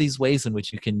all of these ways in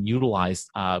which you can utilize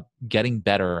getting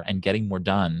better and getting more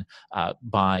done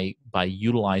by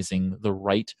utilizing the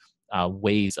right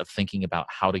ways of thinking about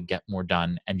how to get more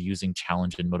done and using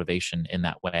challenge and motivation in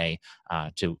that way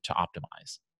to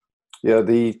optimize. Yeah,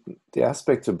 the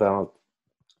aspect about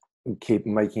keep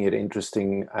making it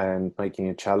interesting and making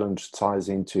a challenge ties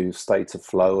into states of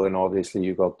flow, and obviously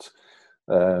you got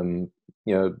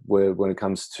where when it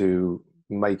comes to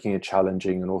making it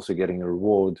challenging and also getting a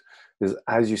reward, is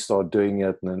as you start doing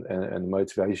it and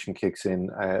motivation kicks in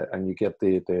and you get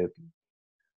the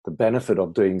benefit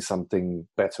of doing something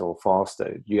better or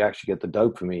faster, you actually get the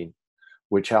dopamine,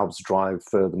 which helps drive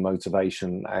further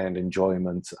motivation and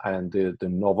enjoyment, and the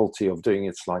novelty of doing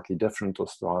it slightly different or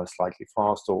slightly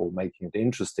faster or making it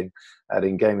interesting,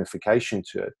 adding gamification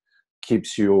to it,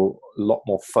 keeps you a lot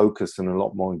more focused and a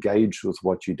lot more engaged with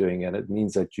what you're doing. And it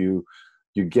means that you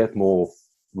get more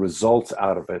results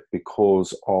out of it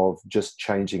because of just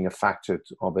changing a factor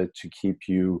of it to keep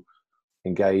you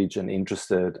engaged and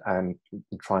interested and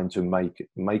trying to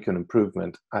make an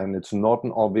improvement. And it's not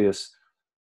an obvious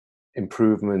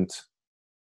improvement.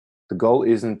 The goal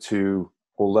isn't to,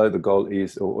 although the goal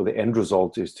is, or the end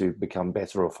result is to become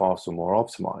better or faster, more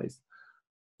optimized,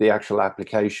 the actual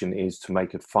application is to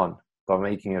make it fun. By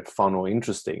making it fun or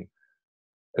interesting,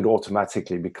 it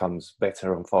automatically becomes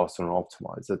better and faster and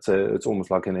optimized. It's almost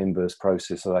like an inverse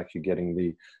process of actually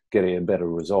getting a better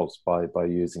results by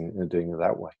doing it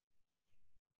that way.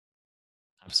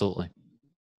 Absolutely.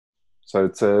 So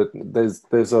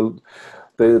there's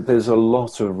a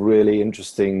lot of really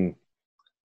interesting,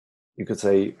 you could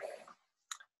say,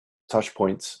 touch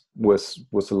points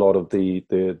with a lot of the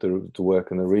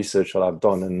work and the research that I've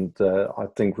done, and I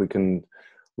think we can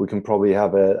probably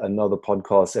have another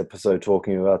podcast episode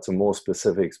talking about some more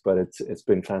specifics. But it's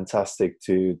been fantastic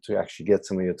to actually get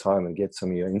some of your time and get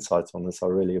some of your insights on this. I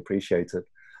really appreciate it,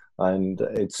 and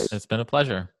it's been a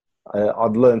pleasure.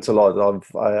 I've learned a lot.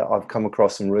 I've come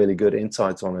across some really good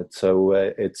insights on it. So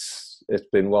it's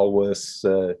been well worth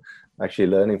actually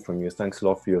learning from you. Thanks a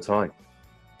lot for your time.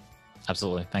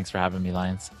 Absolutely. Thanks for having me,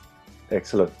 Lance.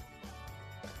 Excellent.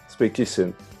 Speak to you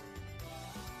soon.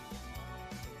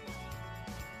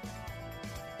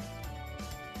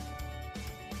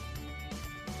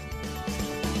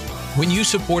 When you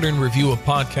support and review a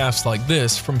podcast like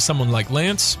this from someone like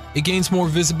Lance, it gains more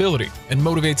visibility and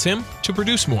motivates him to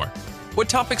produce more. What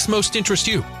topics most interest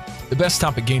you? The best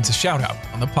topic gains a shout out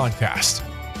on the podcast.